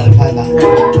the idea what I'm talking about?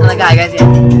 Oh my god, guys, yeah.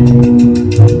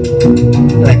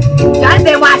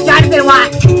 Jonathan,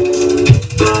 watch!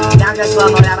 Now go slow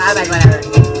mo, whatever.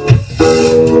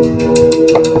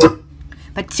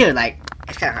 But dude, like,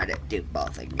 it's kind of hard to do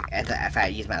both. Like, if I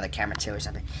use my other camera too or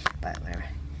something. But whatever.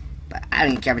 But I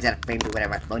don't even care if it's out of frame,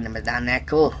 whatever. My phone number's down there.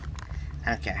 Cool. I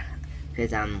don't care.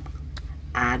 Because,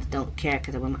 I don't care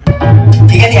because I want my...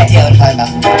 Do you get the idea what I'm talking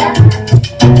about?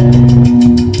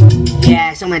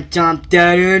 Yeah, someone dumped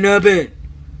that in a bit.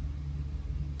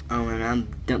 Oh, and I'm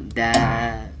dumped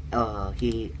that. Oh,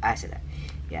 I said that.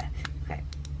 Yeah, okay.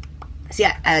 See,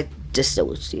 I just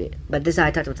so see it. But this is how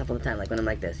I talk to myself all the time. Like when I'm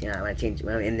like this, you know, when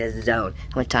I'm in this zone.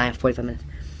 How much time? 45 minutes.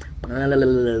 I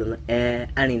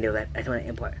don't even do that. I just want to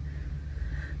import.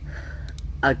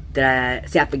 Oh,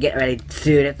 see, I forget already.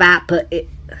 Dude, if I put it.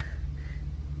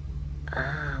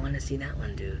 I want to see that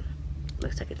one, dude.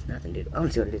 Looks like it's nothing, dude. I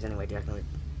want to see what it is anyway, dude.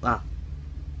 Wow.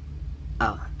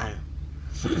 Oh, I don't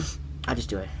know. I'll just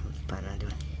do it. I'm planning on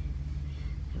doing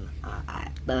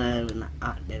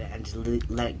it. And just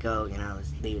let it go, you know.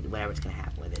 Just leave it, whatever's gonna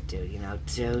happen with it, dude. You know,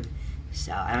 dude.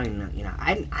 So I don't even know, you know.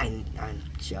 I'm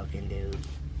joking, dude.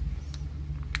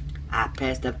 I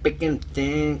pressed the freaking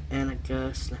thing and I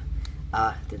go slow.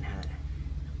 Didn't have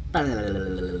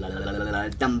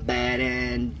it. Dumb bad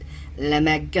and. Let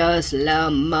me go slow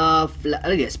mo flow.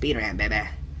 Look at speed ramp, baby.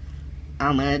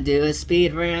 I'm gonna do a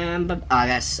speed ramp. Oh, I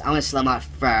guess I'm gonna slow mo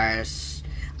first.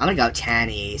 I'm gonna go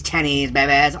 10s. 10s,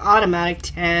 baby. It's automatic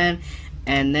 10.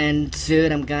 And then,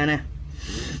 dude, I'm gonna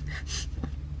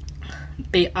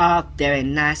be all very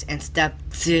nice and stuff,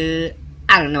 dude.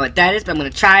 I don't know what that is, but I'm gonna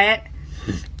try it.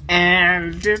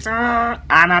 And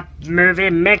I'm a movie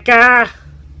maker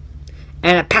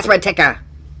and a password taker.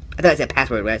 I thought I said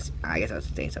password, but I guess I was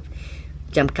saying something.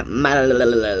 Jump, I'm gonna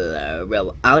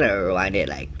rewind it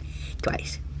like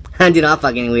twice. I'm doing all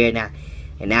fucking weird now.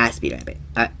 And now I speed ramp it.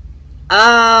 Alright.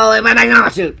 Oh, my back, no,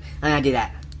 shoot. I'm gonna do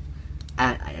that.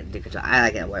 I do control. I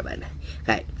like that word button.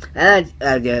 Okay. I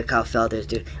do a couple filters,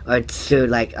 dude. Or dude,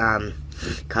 like,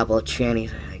 couple of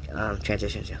trannies, like,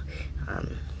 transitions, you know.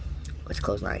 What's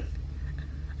clothesline?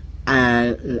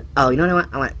 Oh, you know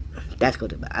what I want? That's cool,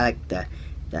 dude. But I like the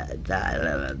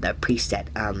preset.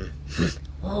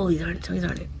 Oh, these aren't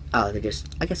it. Oh, they're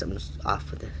just. I guess something's off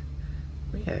with this.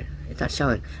 Weird. It's not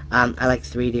showing. I like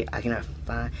 3D. I can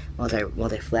find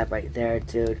multi flap right there,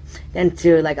 dude. Then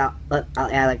dude, like I'll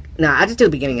add like I'll just do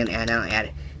the beginning and end. I don't add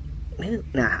it. Maybe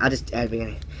I'll just add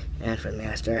beginning and for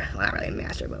master. Well, not really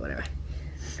master, but whatever.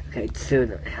 Okay,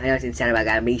 dude. I know it's in center, but I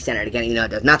gotta recenter it again. You know,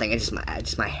 it does nothing. It's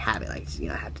just my habit. Like, you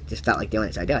know, I just felt like doing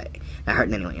it, so I do it. Not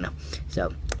hurting anyone, you know.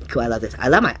 So cool. I love this. I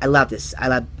love this.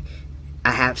 I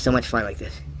have so much fun like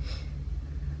this.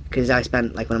 Cause I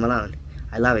spend like when I'm alone.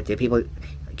 I love it, dude. People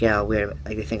get all weird,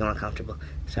 like they think I'm uncomfortable.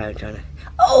 Sorry, I'm trying to.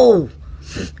 Oh,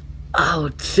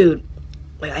 dude.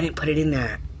 Wait, I didn't put it in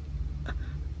there.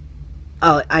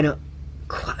 Oh, I know.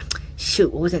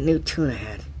 Shoot, what was that new tune I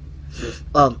had?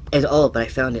 Well, it's old, but I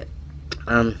found it.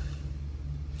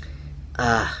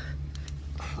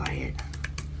 Quiet.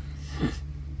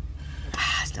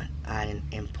 It's not. I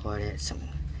didn't import it. Some.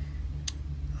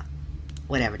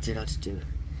 Whatever, dude. I'll just do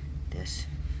this.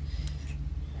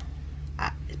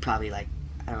 It's probably like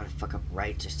I don't want to fuck up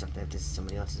rights or something. If this is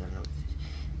somebody else's, I don't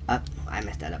know. I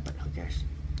messed that up, but who cares?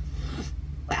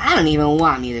 But I don't even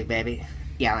want music, baby.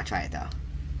 Yeah, I'm gonna try it though.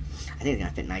 I think it's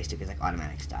gonna fit nice too, cause like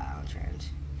automatic style and trends.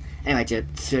 Anyway, dude,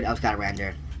 I was gotta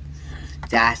render.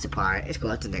 That's the part. It's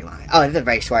cool. It doesn't take long. Oh, it's a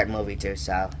very short movie too,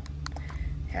 so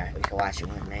here we can watch it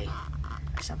one day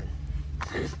or something.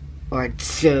 Or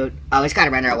dude, oh, it's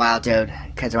gotta render a while, dude,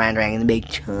 cause rendering in the big.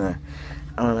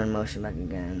 I want to learn motion back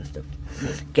again. So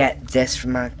get this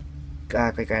from my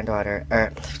great granddaughter.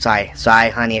 Sorry,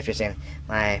 honey, if you're saying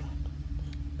my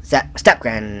step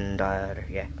granddaughter.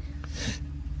 Yeah.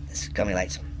 This company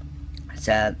lights.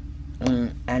 So,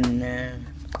 and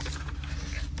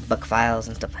book files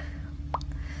and stuff.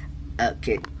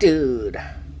 Okay, dude.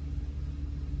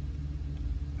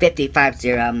 50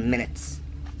 minutes.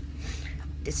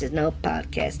 This is no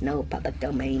podcast, no public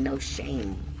domain, no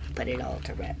shame. Put it all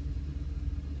to rest.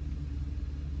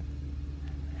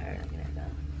 Alright, I'm gonna go.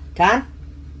 Tom?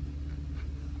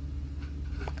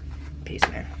 Peace,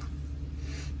 man.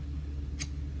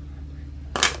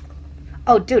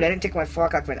 Oh, dude, I didn't take my 4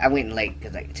 o'clock. I'm waiting late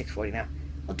because like it's 6:40 now.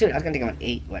 Well, dude, I was gonna take them at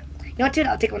 8. What? You know what, dude?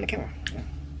 I'll take one on the camera. Yeah.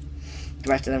 The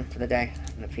rest of them for the day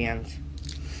and the PMs.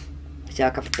 See how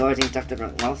a couple doors and stuff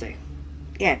different. Well, see.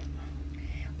 Yeah.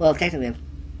 Well, technically,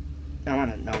 no,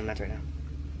 I'm not right now.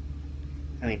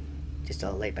 I mean, just a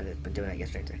little late, but I've been doing it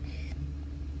yesterday.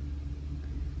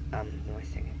 What am I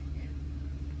thinking?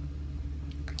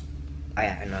 Oh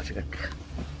yeah, I know it's a good.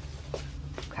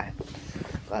 Okay.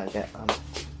 Glad I get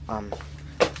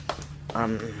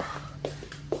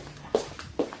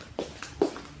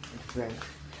drink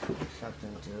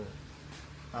something to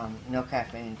no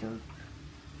caffeine, dude.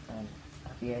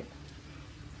 Opiate.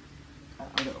 I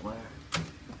don't know where.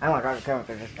 I want to drive the camera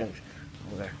because this thing's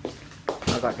over there.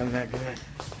 I got them there, dude.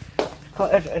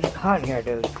 It's hot in here,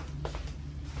 dude.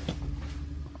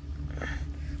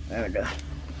 There we go.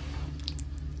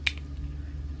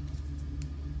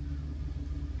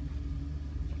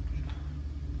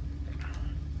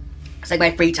 It's like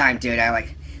my free time, dude. I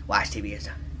like watch TV and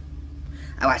stuff.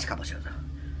 I watched a couple shows though.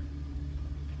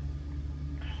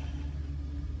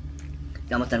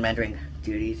 Almost done rendering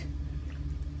duties.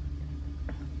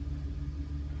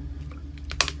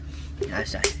 I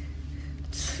said,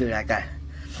 dude, I gotta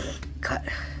cut.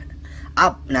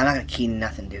 No, I'm not gonna key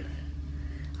nothing, dude.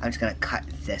 I'm just gonna cut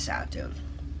this out, dude.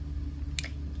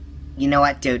 You know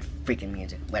what, dude? Freaking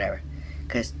music, whatever.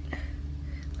 Cause,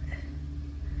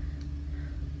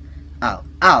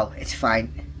 oh, it's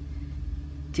fine,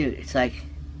 dude. It's like,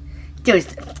 dude,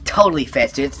 it's totally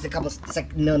fits, dude. It's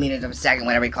like millimeters of a second,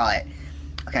 whatever you call it.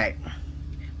 Okay.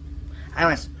 I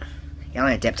want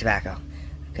to dip tobacco.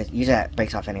 Because usually that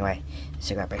breaks off anyway.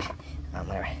 Cigarette breaks.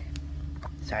 Whatever.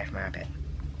 Sorry for my armpit.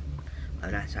 Oh,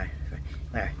 no, sorry.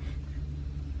 Whatever.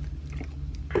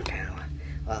 Okay,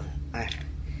 well, alright.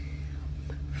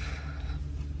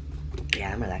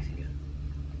 Yeah, I'm relaxing,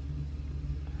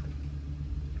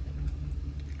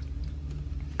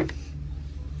 dude.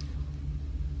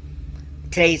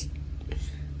 Today's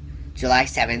July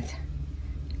 7th,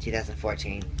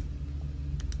 2014.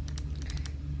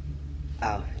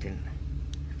 Oh, didn't.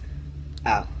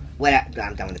 Oh,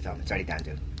 I'm done with the film. It's already done,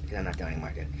 dude. Because I'm not doing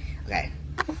anymore, dude. Okay.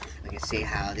 We can see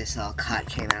how this little cut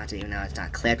came out, even though it's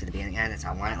not clipped at the beginning and end.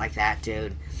 I want it like that,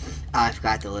 dude. Oh, I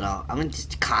forgot the little. I'm gonna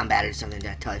just combat it or something.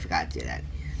 I totally forgot to do that.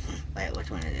 Wait, which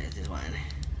one it is? This one.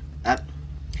 Up.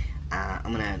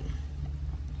 I'm gonna.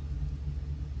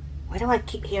 Why do I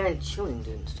keep hearing chewing,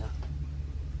 dude, and stuff?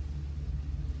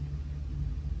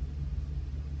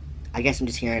 I guess I'm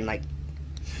just hearing, like,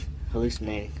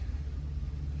 hallucinating.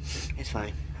 It's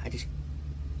fine.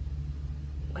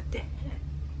 What the heck?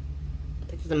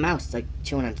 Like there's a mouse, it's like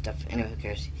chewing on stuff. Anyway, who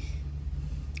cares?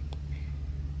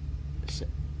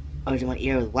 Oh, there's one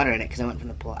ear with water in it because I went from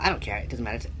the pool. I don't care. It doesn't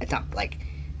matter. It's not like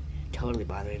totally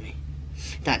bothering me.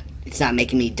 It's not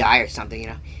making me die or something, you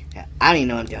know. I don't even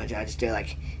know what I'm doing. So I just do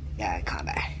like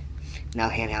combat. No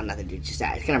handheld, nothing, dude. Just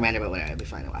that. It's gonna render, but whatever. It'll be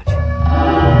fine to watch. So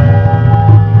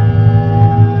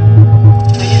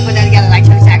just put that together like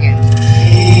 2 seconds.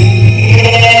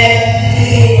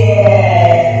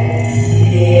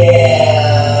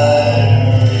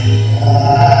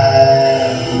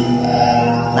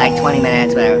 Like 20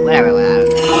 minutes, whatever.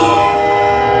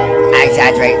 I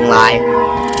exaggerate and lie.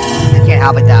 I can't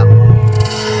help it though.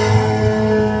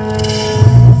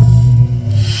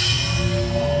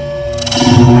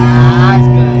 That's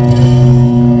good.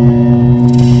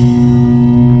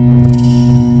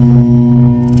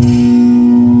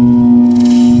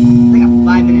 Like a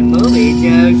 5-minute movie,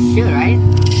 dude. Shoot, right?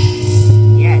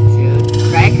 Yeah, dude.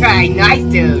 Cray. Nice,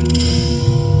 dude.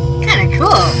 Kinda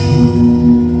cool.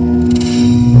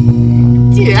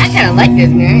 Dude, I kinda like this,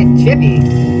 man. It's trippy.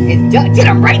 Dude,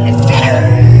 I'm right in the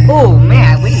center. Oh,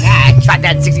 man, we shot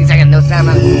that 60 seconds, no sound.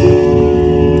 Anyway,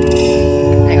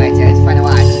 dude, it's fun to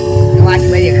watch. I watch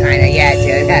with you, kinda, yeah,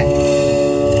 dude.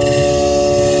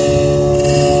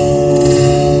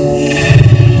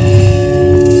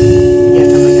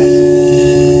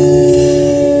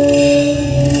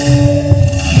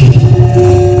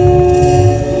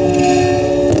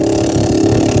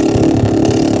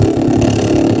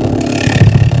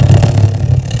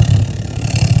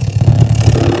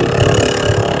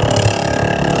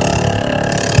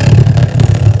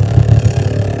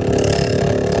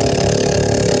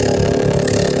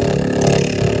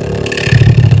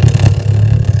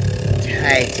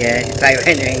 tight, dude. By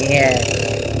rendering here.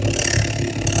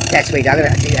 That's sweet. I'm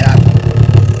gonna take that off.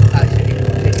 Oh, it's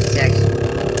 56.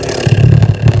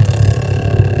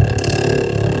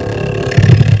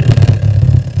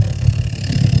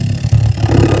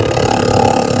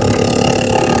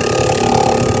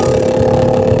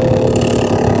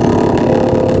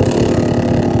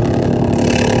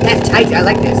 That's tight. I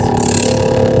like this.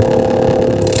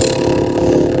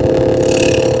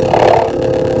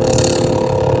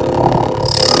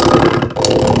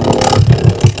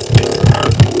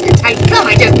 Film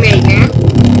I just made, man.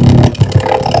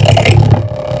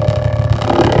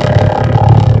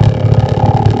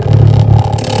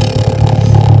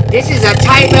 This is a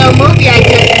tight little movie I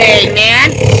just made,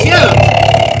 man. Shoot.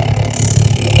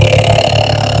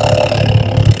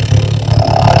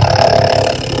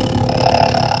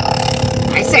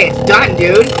 I say it's done,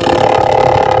 dude.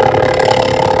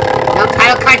 No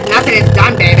title cards, nothing. It's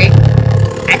done, baby.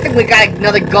 I think we got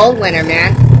another gold winner,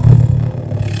 man.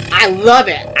 I love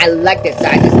it. I like this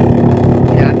side. Just,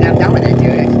 I'm done with it,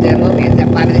 dude. I just did a movie. It's a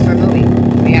 5 minutes for a movie. I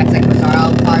mean, it's like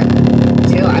Bizarro Part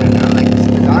 2. I don't know. Like, it's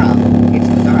Bizarro. It's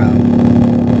Bizarro.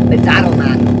 Bizarro,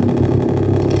 man.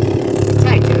 It's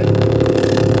tight, dude.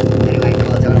 Anyway,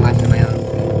 cool. I don't watch it on my own.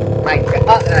 Like,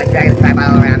 dragging the tripod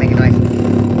all around, making noise.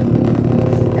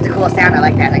 That's a cool sound. I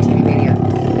like that. Like TV Mania.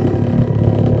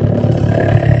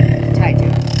 It's tight,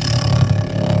 dude.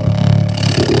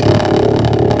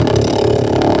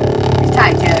 It's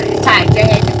tight, dude. It's tight.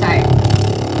 JH is tight.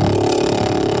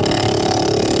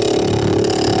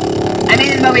 I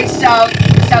made this movie so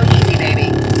easy, baby.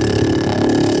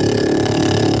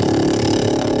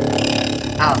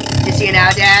 Oh, just so you know,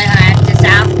 Dad, just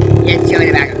south, yeah, it's showing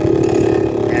the back.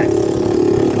 Yeah.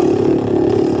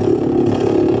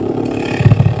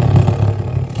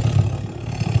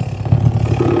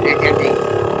 That's empty.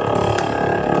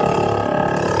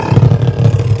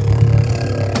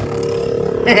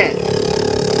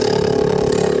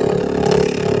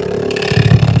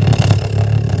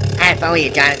 I had fun with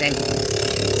you, Jonathan.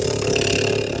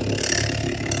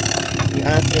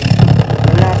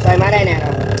 No, soy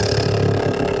marinero.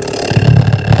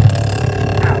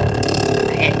 Oh,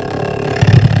 man.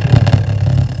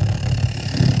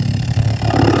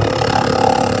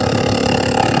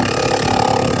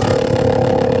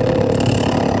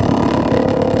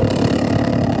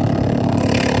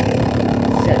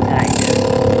 So tired.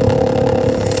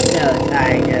 So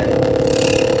tired.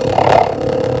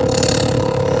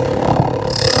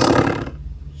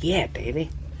 Yeah, baby.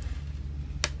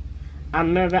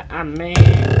 I'm man. Oh,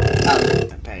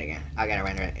 I'll try it again. I gotta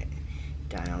render it.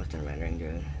 Done, almost done rendering,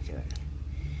 dude. Let's do it.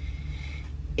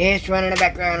 It's running the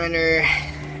background render.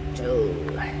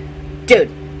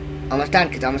 Dude, almost done,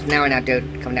 because almost an hour now,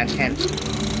 dude. Coming down to 10.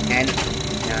 10.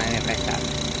 No, I didn't press stop.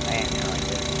 I am now, like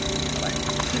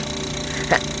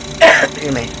this.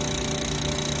 Anyway.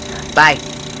 Bye.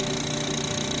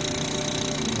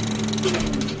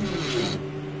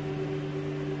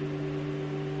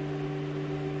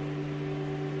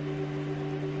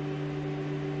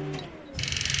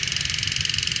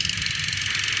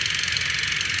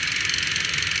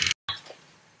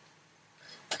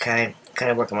 Kind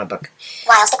of work on my book.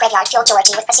 Whilst the graveyard filled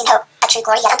Georgie with pristine hope, a true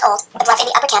glory yet untold, the bluff in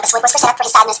the upper campus wood was for set up for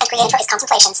his sadness and created for his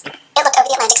contemplations. It looked over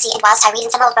the Atlantic Sea, and whilst I read in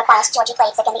some old book, whilst Georgie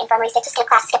played sick in the infirmary, sick to skip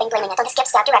class, skipping, blaming it on his skip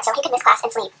staff direct so he could miss class and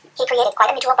sleep. He created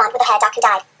quite a mutual bond with the head doc who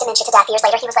died. Dementia to death. Years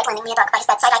later, he was like lending me a book. By his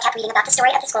bedside, I kept reading about the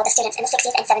story of the school the students in the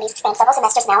 60s and 70s spanned several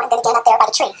semesters now and then again up there by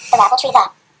the tree. The raffle tree, the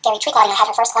Gary Tree. Claudia had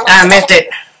her first one. I missed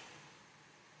it.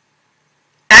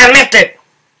 I missed it.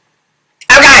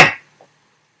 Oh, God.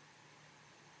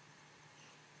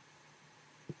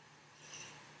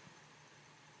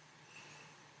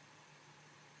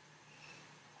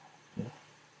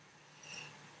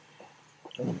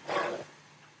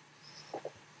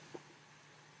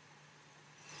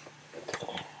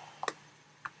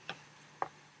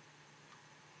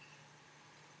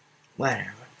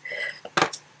 Whatever.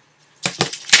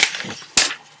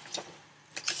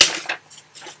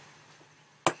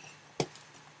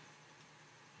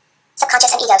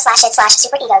 Subconscious and ego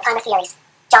 /id/super ego prima theories.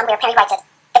 John Weir Perry writes it.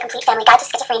 The Complete Family Guide to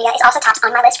Schizophrenia is also topped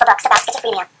on my list for books about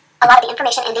schizophrenia. A lot of the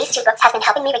information in these two books has been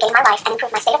helping me regain my life and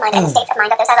improve my state of mind and the states of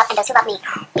mind of those I love and those who love me.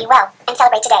 Be well and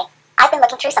celebrate today. I've been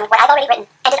looking through some of what I've already written,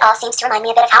 and it all seems to remind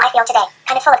me a bit of how I feel today.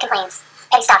 Kind of full of complaints.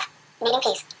 Petty stuff. Needing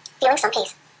peace. Feeling some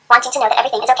peace. Wanting to know that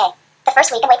everything is okay. The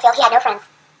first week in Wakefield, he had no friends.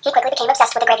 He quickly became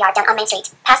obsessed with the graveyard down on Main Street,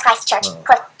 past Christ Church.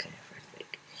 Okay, first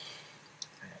week.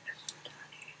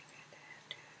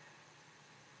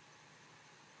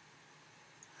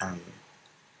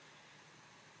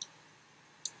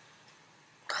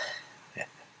 Yeah.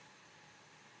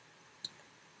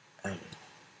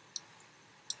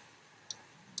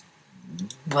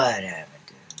 Whatever,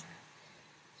 dude.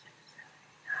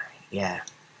 Yeah.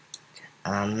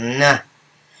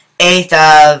 8th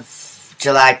of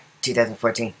July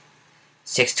 2014.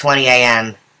 6:20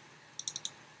 a.m.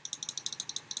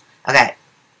 Okay.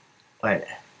 Wait.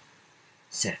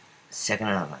 Second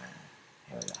Alibi.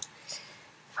 Here we go.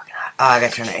 Fucking hot. Oh, I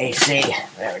gotta turn the AC.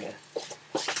 Whatever, dude.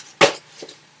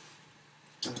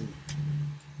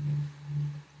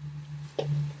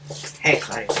 Hey,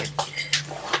 Claudia.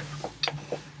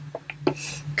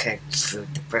 Okay, so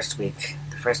the first week.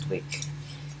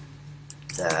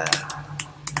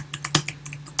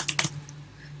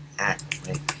 At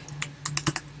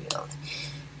Wakefield.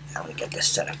 I'm gonna get this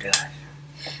set up, dude.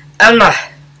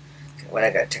 Okay, what I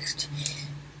gotta text?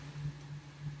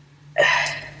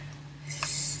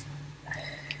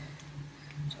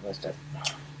 So what's that?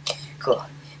 Cool.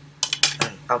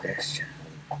 Okay.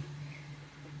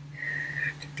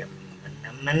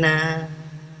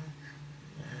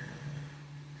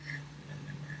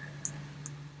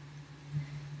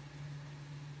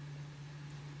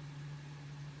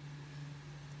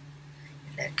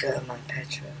 Let go of my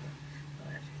petrol.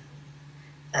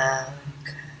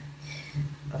 Okay.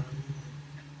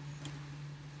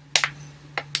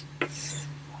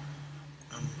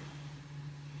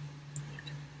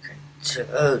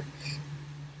 So,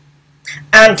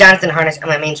 I'm Jonathan Harnisch. I'm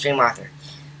a mainstream author.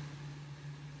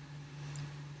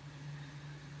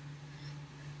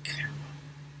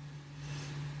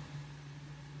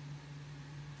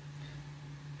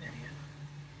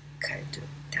 Okay, dude,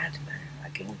 that's better. I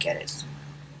can get it somewhere.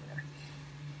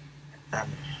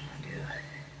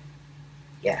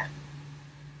 Yeah.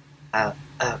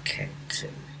 Okay, so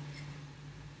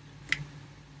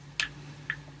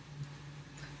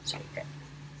you get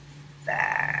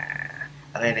that.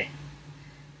 Maybe.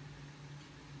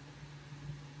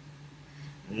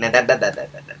 No,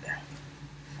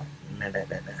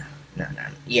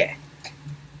 yeah.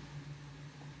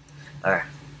 Alright,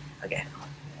 okay.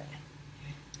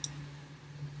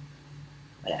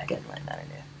 But I didn't like that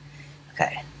idea.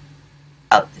 Okay.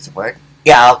 Oh, there's a word?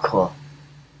 Yeah, oh, cool.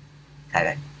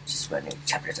 I just read new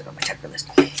chapters on my chapter list.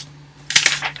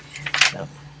 So,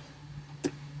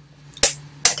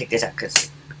 I take this out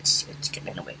because it's getting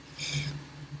in the way.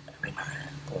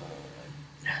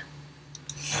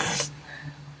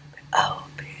 Oh,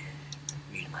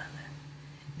 read my list.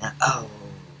 Now, oh,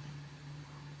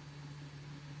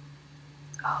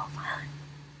 fine.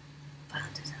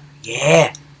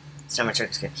 Yeah! Summer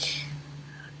Circus good.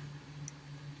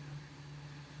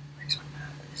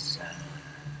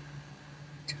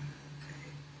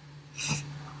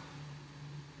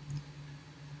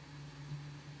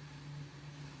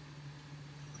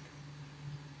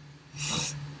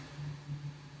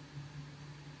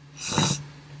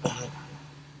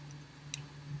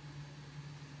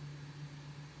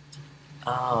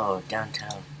 Oh,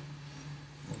 downtown.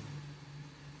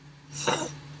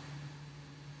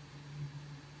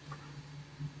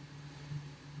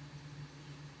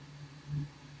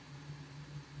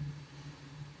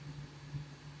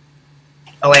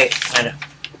 Oh wait, I know.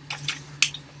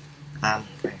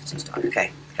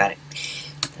 Okay, got it.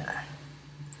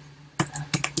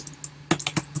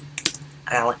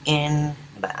 I went in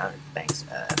about banks.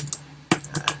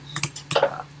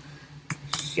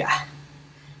 Yeah.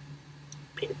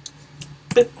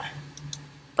 Boop.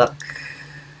 Book.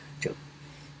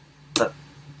 Book.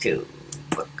 Two.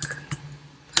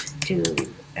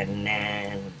 And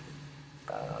then.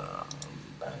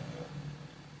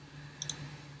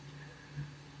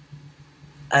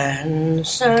 And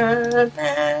serve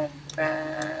that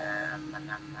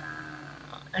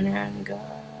and then go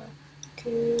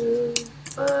to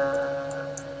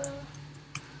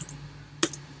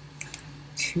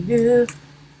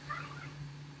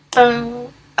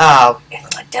oh,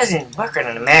 it doesn't work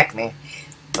on a Mac, man.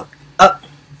 Up.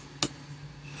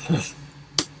 Where's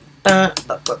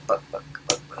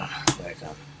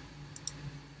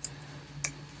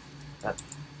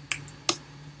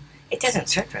it doesn't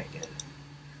search right, dude.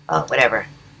 Oh, whatever.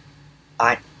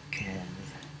 I can.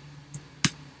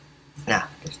 No,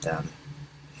 just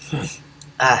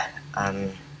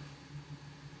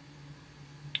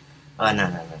Oh,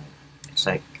 no. It's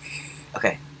like.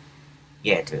 Okay.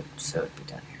 Yeah, dude. So it'd be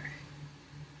down here.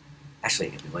 Actually,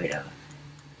 it'd be way down.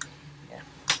 Yeah.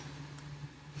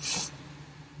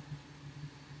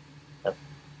 Up.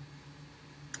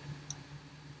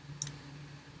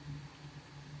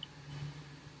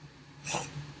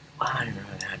 Oh, I don't know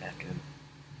how to do.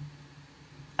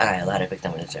 Alright, a lot of big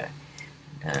numbers there.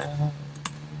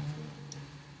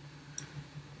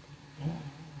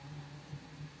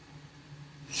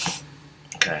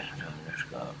 Okay, let's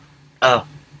go. Oh,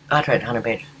 I tried 100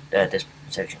 page this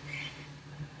section.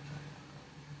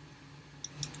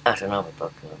 I don't know about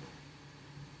book.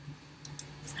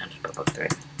 I just put book 3.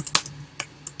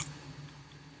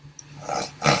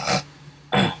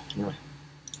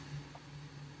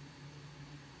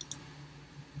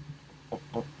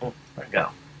 Where'd it go?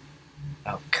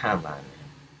 Oh, come on,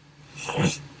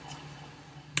 man.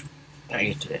 Not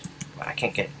used to this. Well, I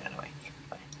can't get it that way.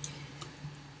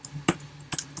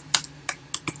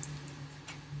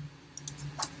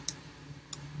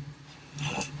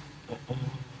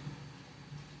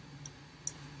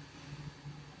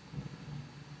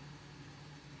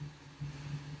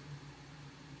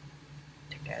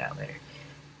 Take that out later.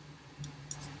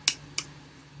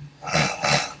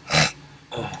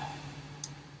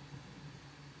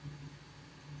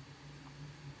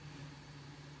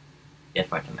 This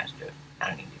part's a mess, dude. I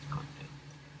don't need these cards,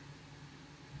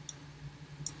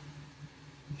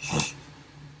 dude.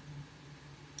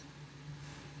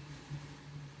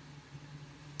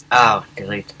 Oh,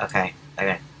 delete. Okay, I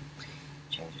gotta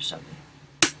change or something.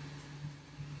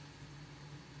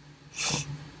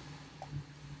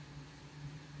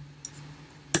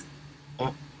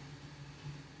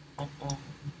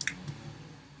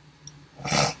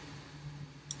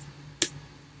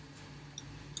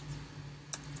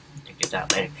 Take this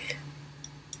out later.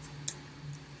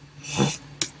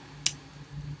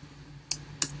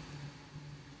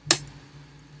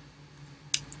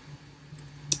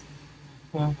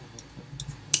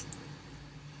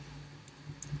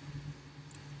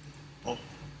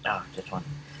 Oh, this one.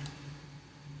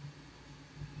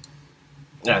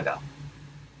 There we go.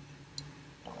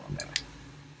 Oh, there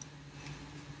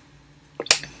we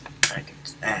go.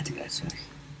 I have to get soon.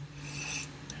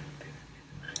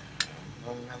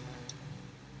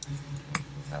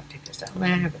 I'll take this out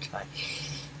later, but it's fine.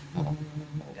 Oh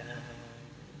my god.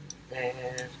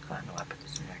 There's God, no, I put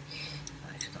this in there.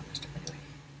 I just don't mess up anyway.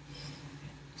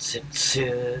 It's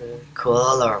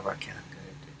cool lower workout.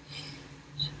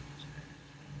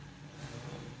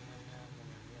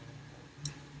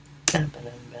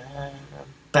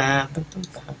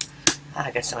 I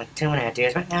got so too many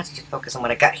ideas right now, so just focus on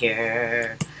what I got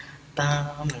here.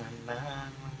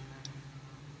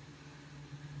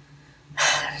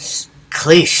 It's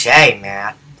cliche,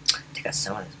 man. Take out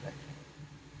some of this, but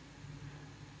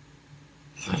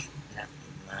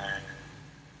I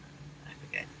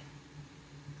forget.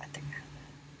 I think I have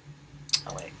that.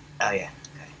 Oh wait. Oh yeah.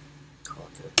 Okay. Cool,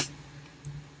 dude.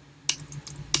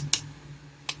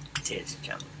 See, it's a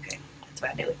jump. Okay. That's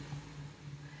about it.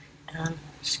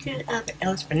 Just get out the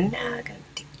else for now. I'm gonna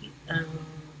take you out.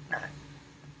 No.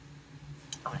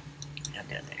 Oh, down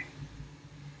there.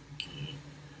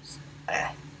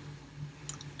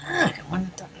 I got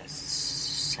one done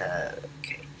this.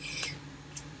 Okay.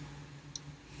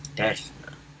 That's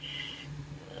not.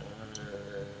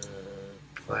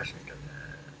 Person to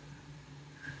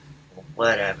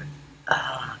whatever.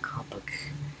 Call book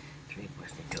 3,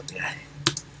 Utopia.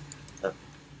 Up.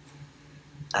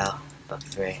 Oh, book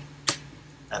 3.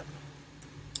 Up.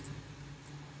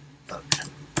 Book, of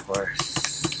course.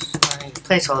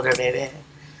 Placeholder, baby.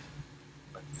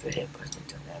 Book 3, person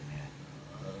to that, man.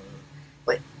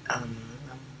 Wait, I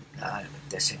put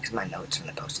this in because my notes from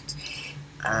the post-its.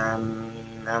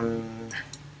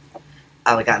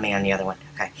 Oh, it got me on the other one.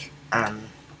 Okay. I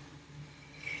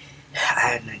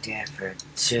had an idea for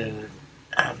 2,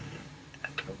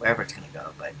 wherever it's gonna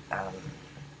go, but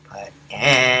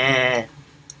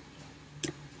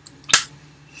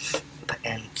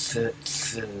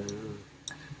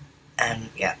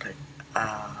yeah, put,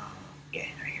 yeah, right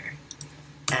here,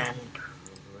 and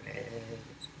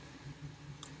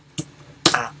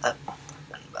up,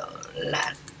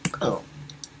 boom,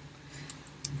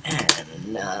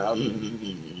 and,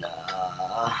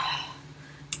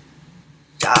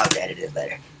 I'll edit it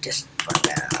later, just for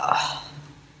now,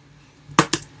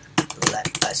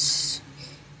 let us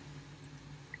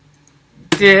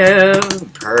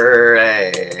give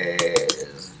praise,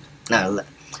 no,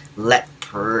 let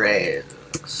praise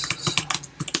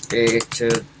be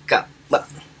to God, well,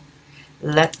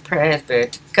 let praise be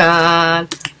to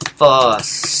God for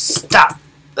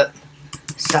stopping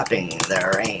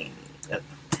the rain,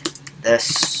 the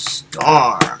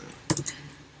storm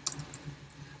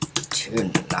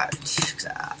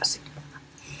tonight,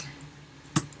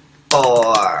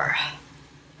 or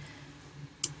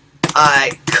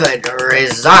I could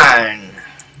resign,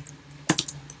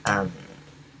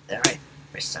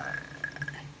 resign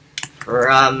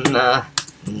from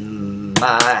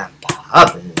my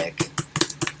public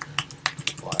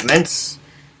performance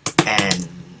and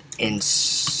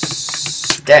instead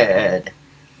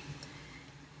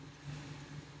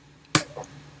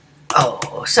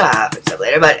Oh, stop it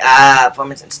later, but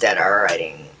formats instead are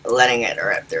letting it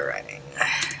rip through writing.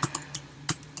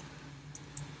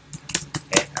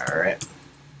 It rip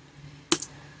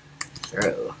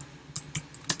through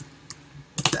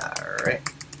the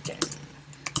written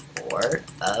word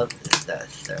of the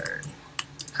third.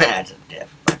 That's a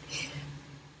different.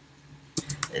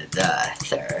 The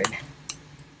third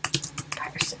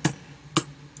person.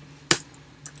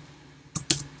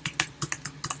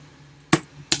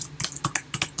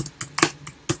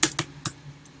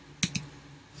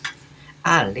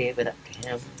 I'll leave it up to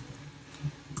him.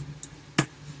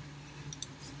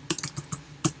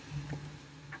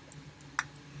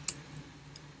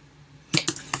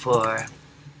 For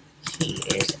he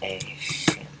is a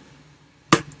shim.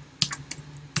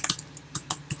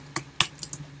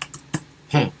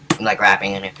 I'm like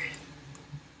rapping in it.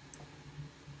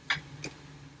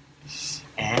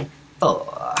 And for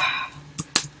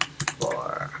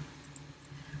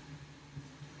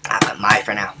my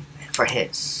for now. For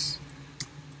his.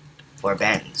 For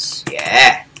Ben's.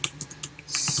 Yeah.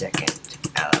 Second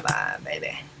alibi,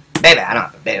 baby. Baby, I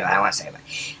don't want to say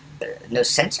it. No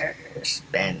censors.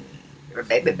 Ben. For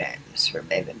baby Ben's. For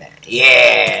baby Ben.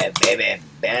 Yeah, baby.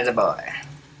 Ben is a boy.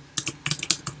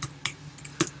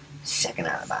 Second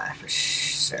alibi for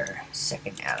sir.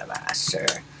 Second alibi, sir.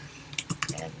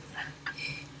 And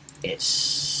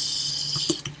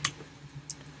it's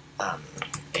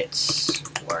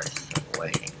worth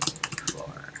waiting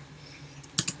for,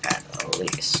 at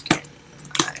least in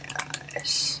my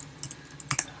eyes.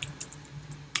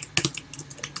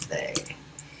 They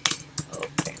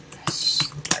open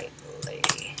slightly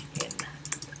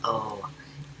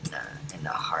in the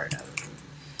heart of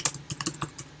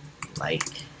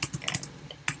light and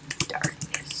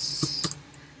darkness.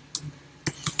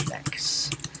 Thanks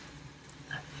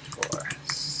for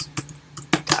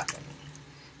stopping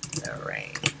the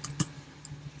rain,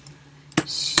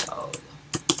 so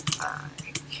I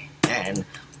can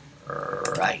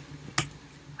write.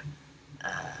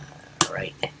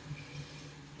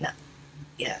 No,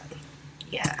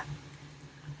 yeah.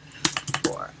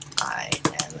 For I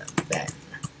am Ben.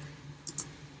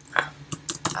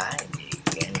 I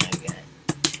begin again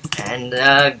and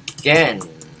again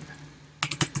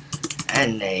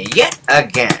and yet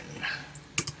again.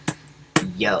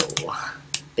 Yo,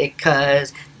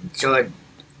 because Georgie's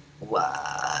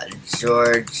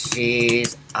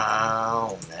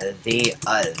on the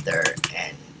other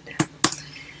end.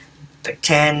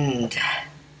 Pretend.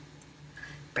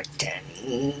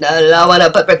 I want to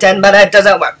put pretend, but it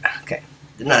doesn't work. Okay,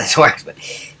 none of this works, but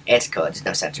it's cool. Just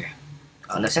no censor.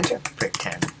 Oh, no censor.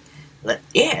 Pretend. Let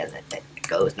that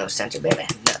goes. No censor, baby.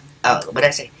 No. Oh, what did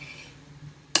I say?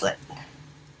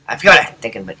 I forgot what I'm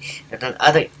thinking, but there's an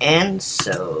other end,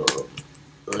 so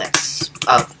let's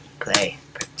play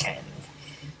pretend.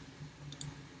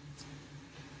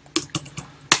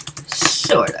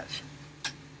 Sort of.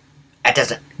 That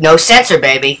doesn't. No censor,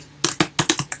 baby.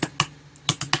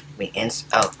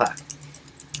 Oh, fuck.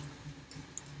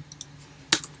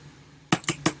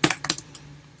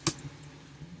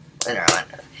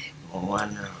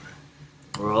 One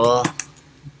rule.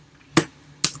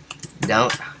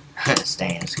 Don't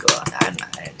stay in school. I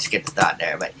didn't skip the thought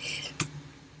there, but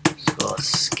school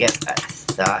skip a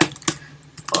thought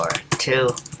or two.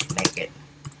 Make it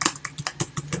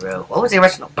through. What was the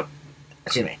original?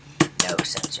 Excuse me. No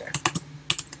censor.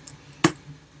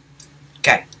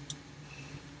 Okay.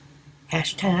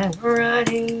 Hashtag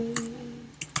writing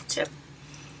tip.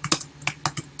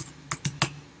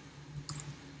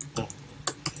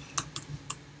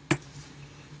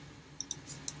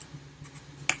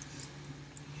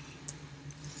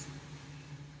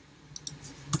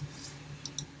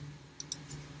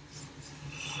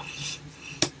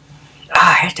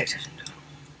 Hashtag session.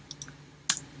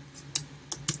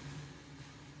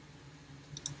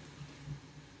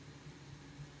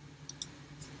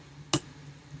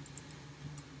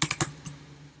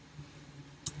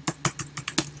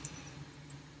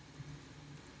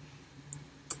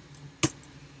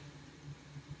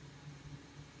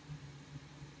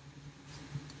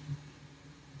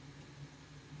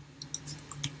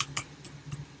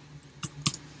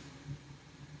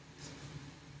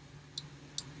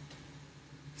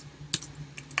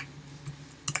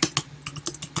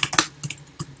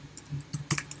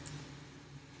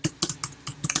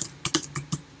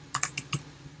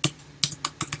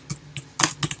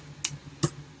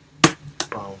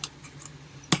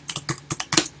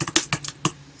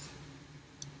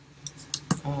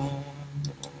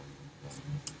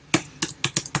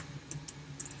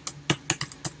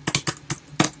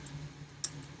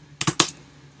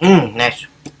 Nice.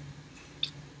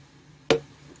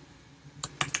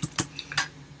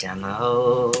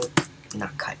 demo,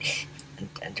 not cut,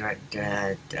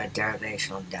 a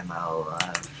derivational demo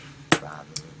from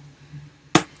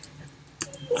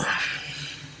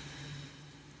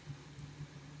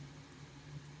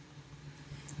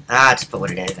let's put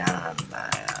what it is on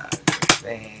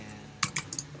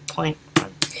point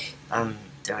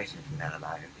derivation from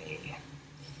Alibiography.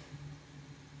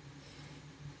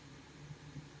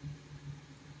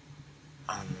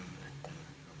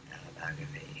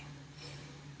 Alibiography.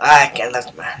 I can't.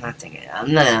 That's not thinking.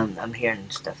 I'm hearing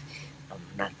stuff.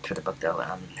 Not for the book though.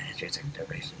 Here's a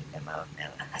derivation demo.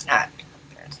 That's not.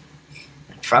 It's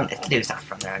from. It's not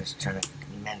from there. I'm just trying to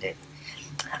amend it.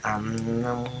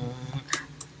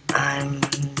 I'm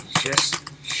just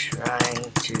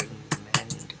trying to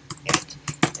mend it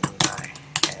in my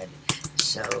head.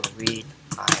 So read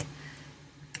my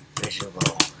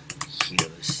visual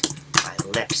cues, my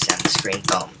lips and the screen.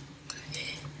 Boom.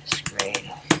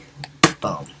 Screen.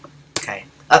 Boom. Okay.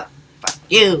 Up. Fuck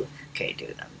you. Okay,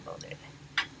 dude. I'm loaded.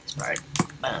 This part.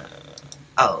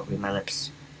 Oh, read my lips.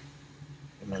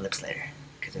 Read my lips later,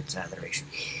 because it's alliteration.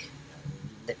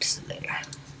 Lips later.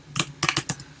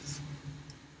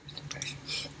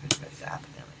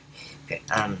 Okay,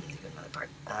 another part.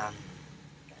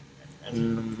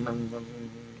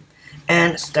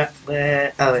 And start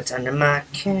with, oh, it's under my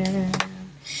can.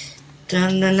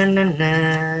 Dun na na na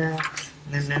na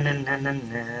na na na na na na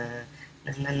na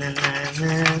na na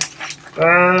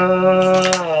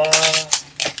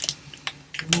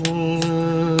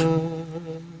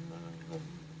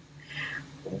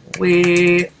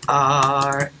we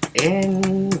are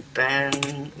in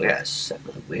Ben.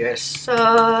 We are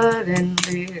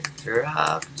suddenly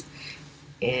dropped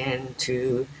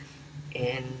into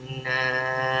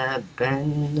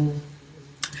Ben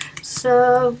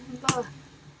subconscious.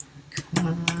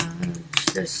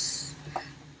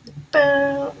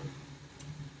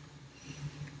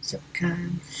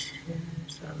 Subconscious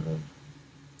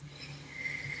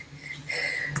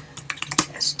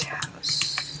guest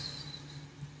house.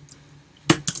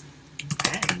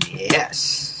 And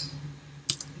yes,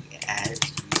 as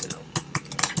you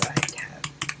might have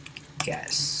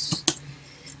guessed,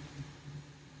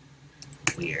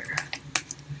 we're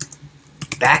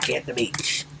back at the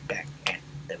beach. Back at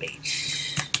the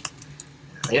beach.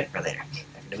 Leave it for later. Back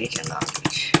at the beach and Long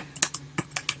Beach.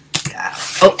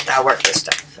 Oh, that'll work this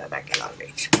stuff. Back at Long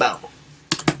Beach. Boom.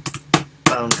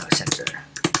 Boom, no sensor.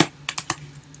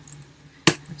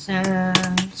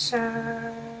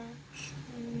 Sensor.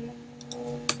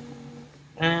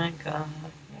 I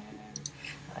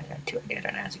got two ideas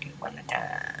and as I get one at a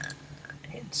time.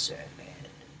 Insert it.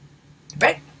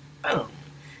 Right? Boom.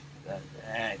 Go to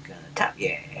the top,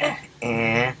 yeah.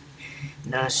 And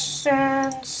no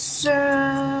sensor.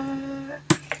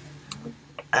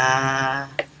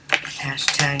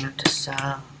 Hashtag not to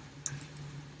solve.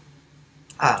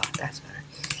 Oh, that's better.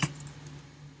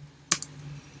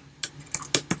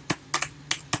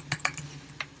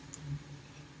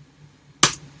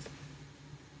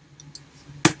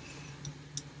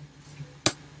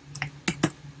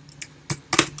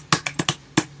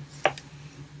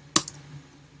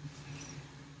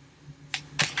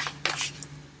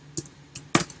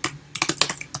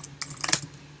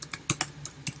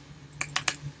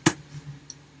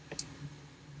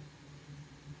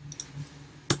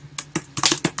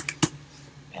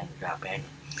 Drop in.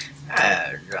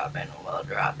 Drop in. Well,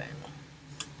 drop in.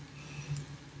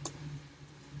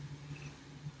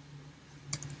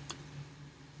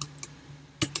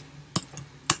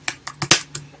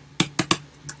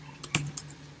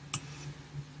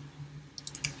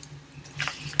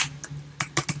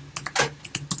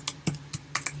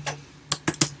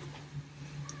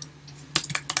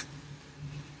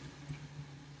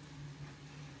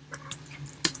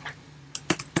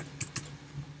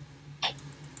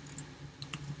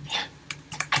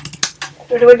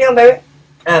 What are we doing, baby?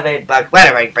 Oh, baby, bug.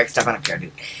 Whatever, you break stuff on a chair,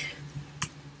 dude.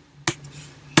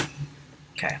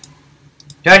 Okay.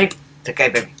 Dirty. It's okay,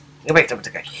 baby. You break stuff, it's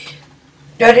okay.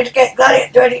 Dirty, it's okay. Got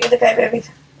it. Dirty, it's okay, baby.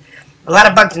 A lot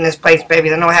of bugs in this place, baby.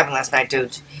 I don't know what happened last night,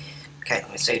 dudes. Okay,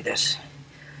 let me save this.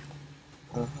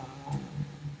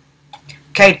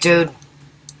 Okay, dude.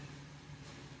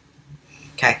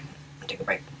 Okay. I'll take a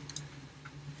break.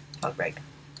 I'll break.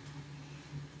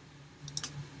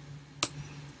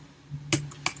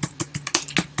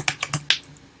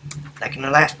 Like in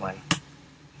the last one.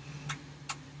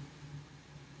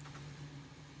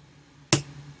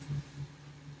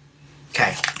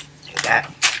 Okay, take that.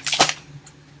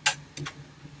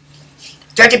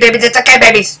 Dirty babies, it's okay,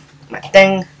 babies. My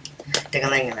thing,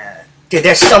 ding-a-ling, and dude,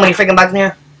 there's so many freaking bugs in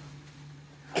here.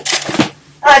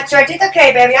 Georgie, it's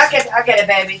okay, baby. I'll get it,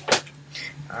 baby.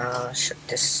 I'll shut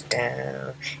this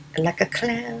down like a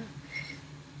clown.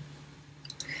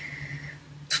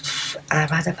 I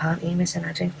rise upon Emus and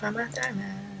I drink from my thermos.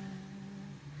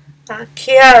 I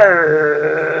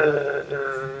care.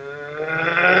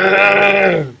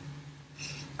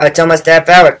 Oh, it's almost half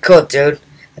hour. Cool, dude.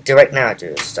 I'll do it right now,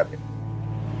 dude. Stop it.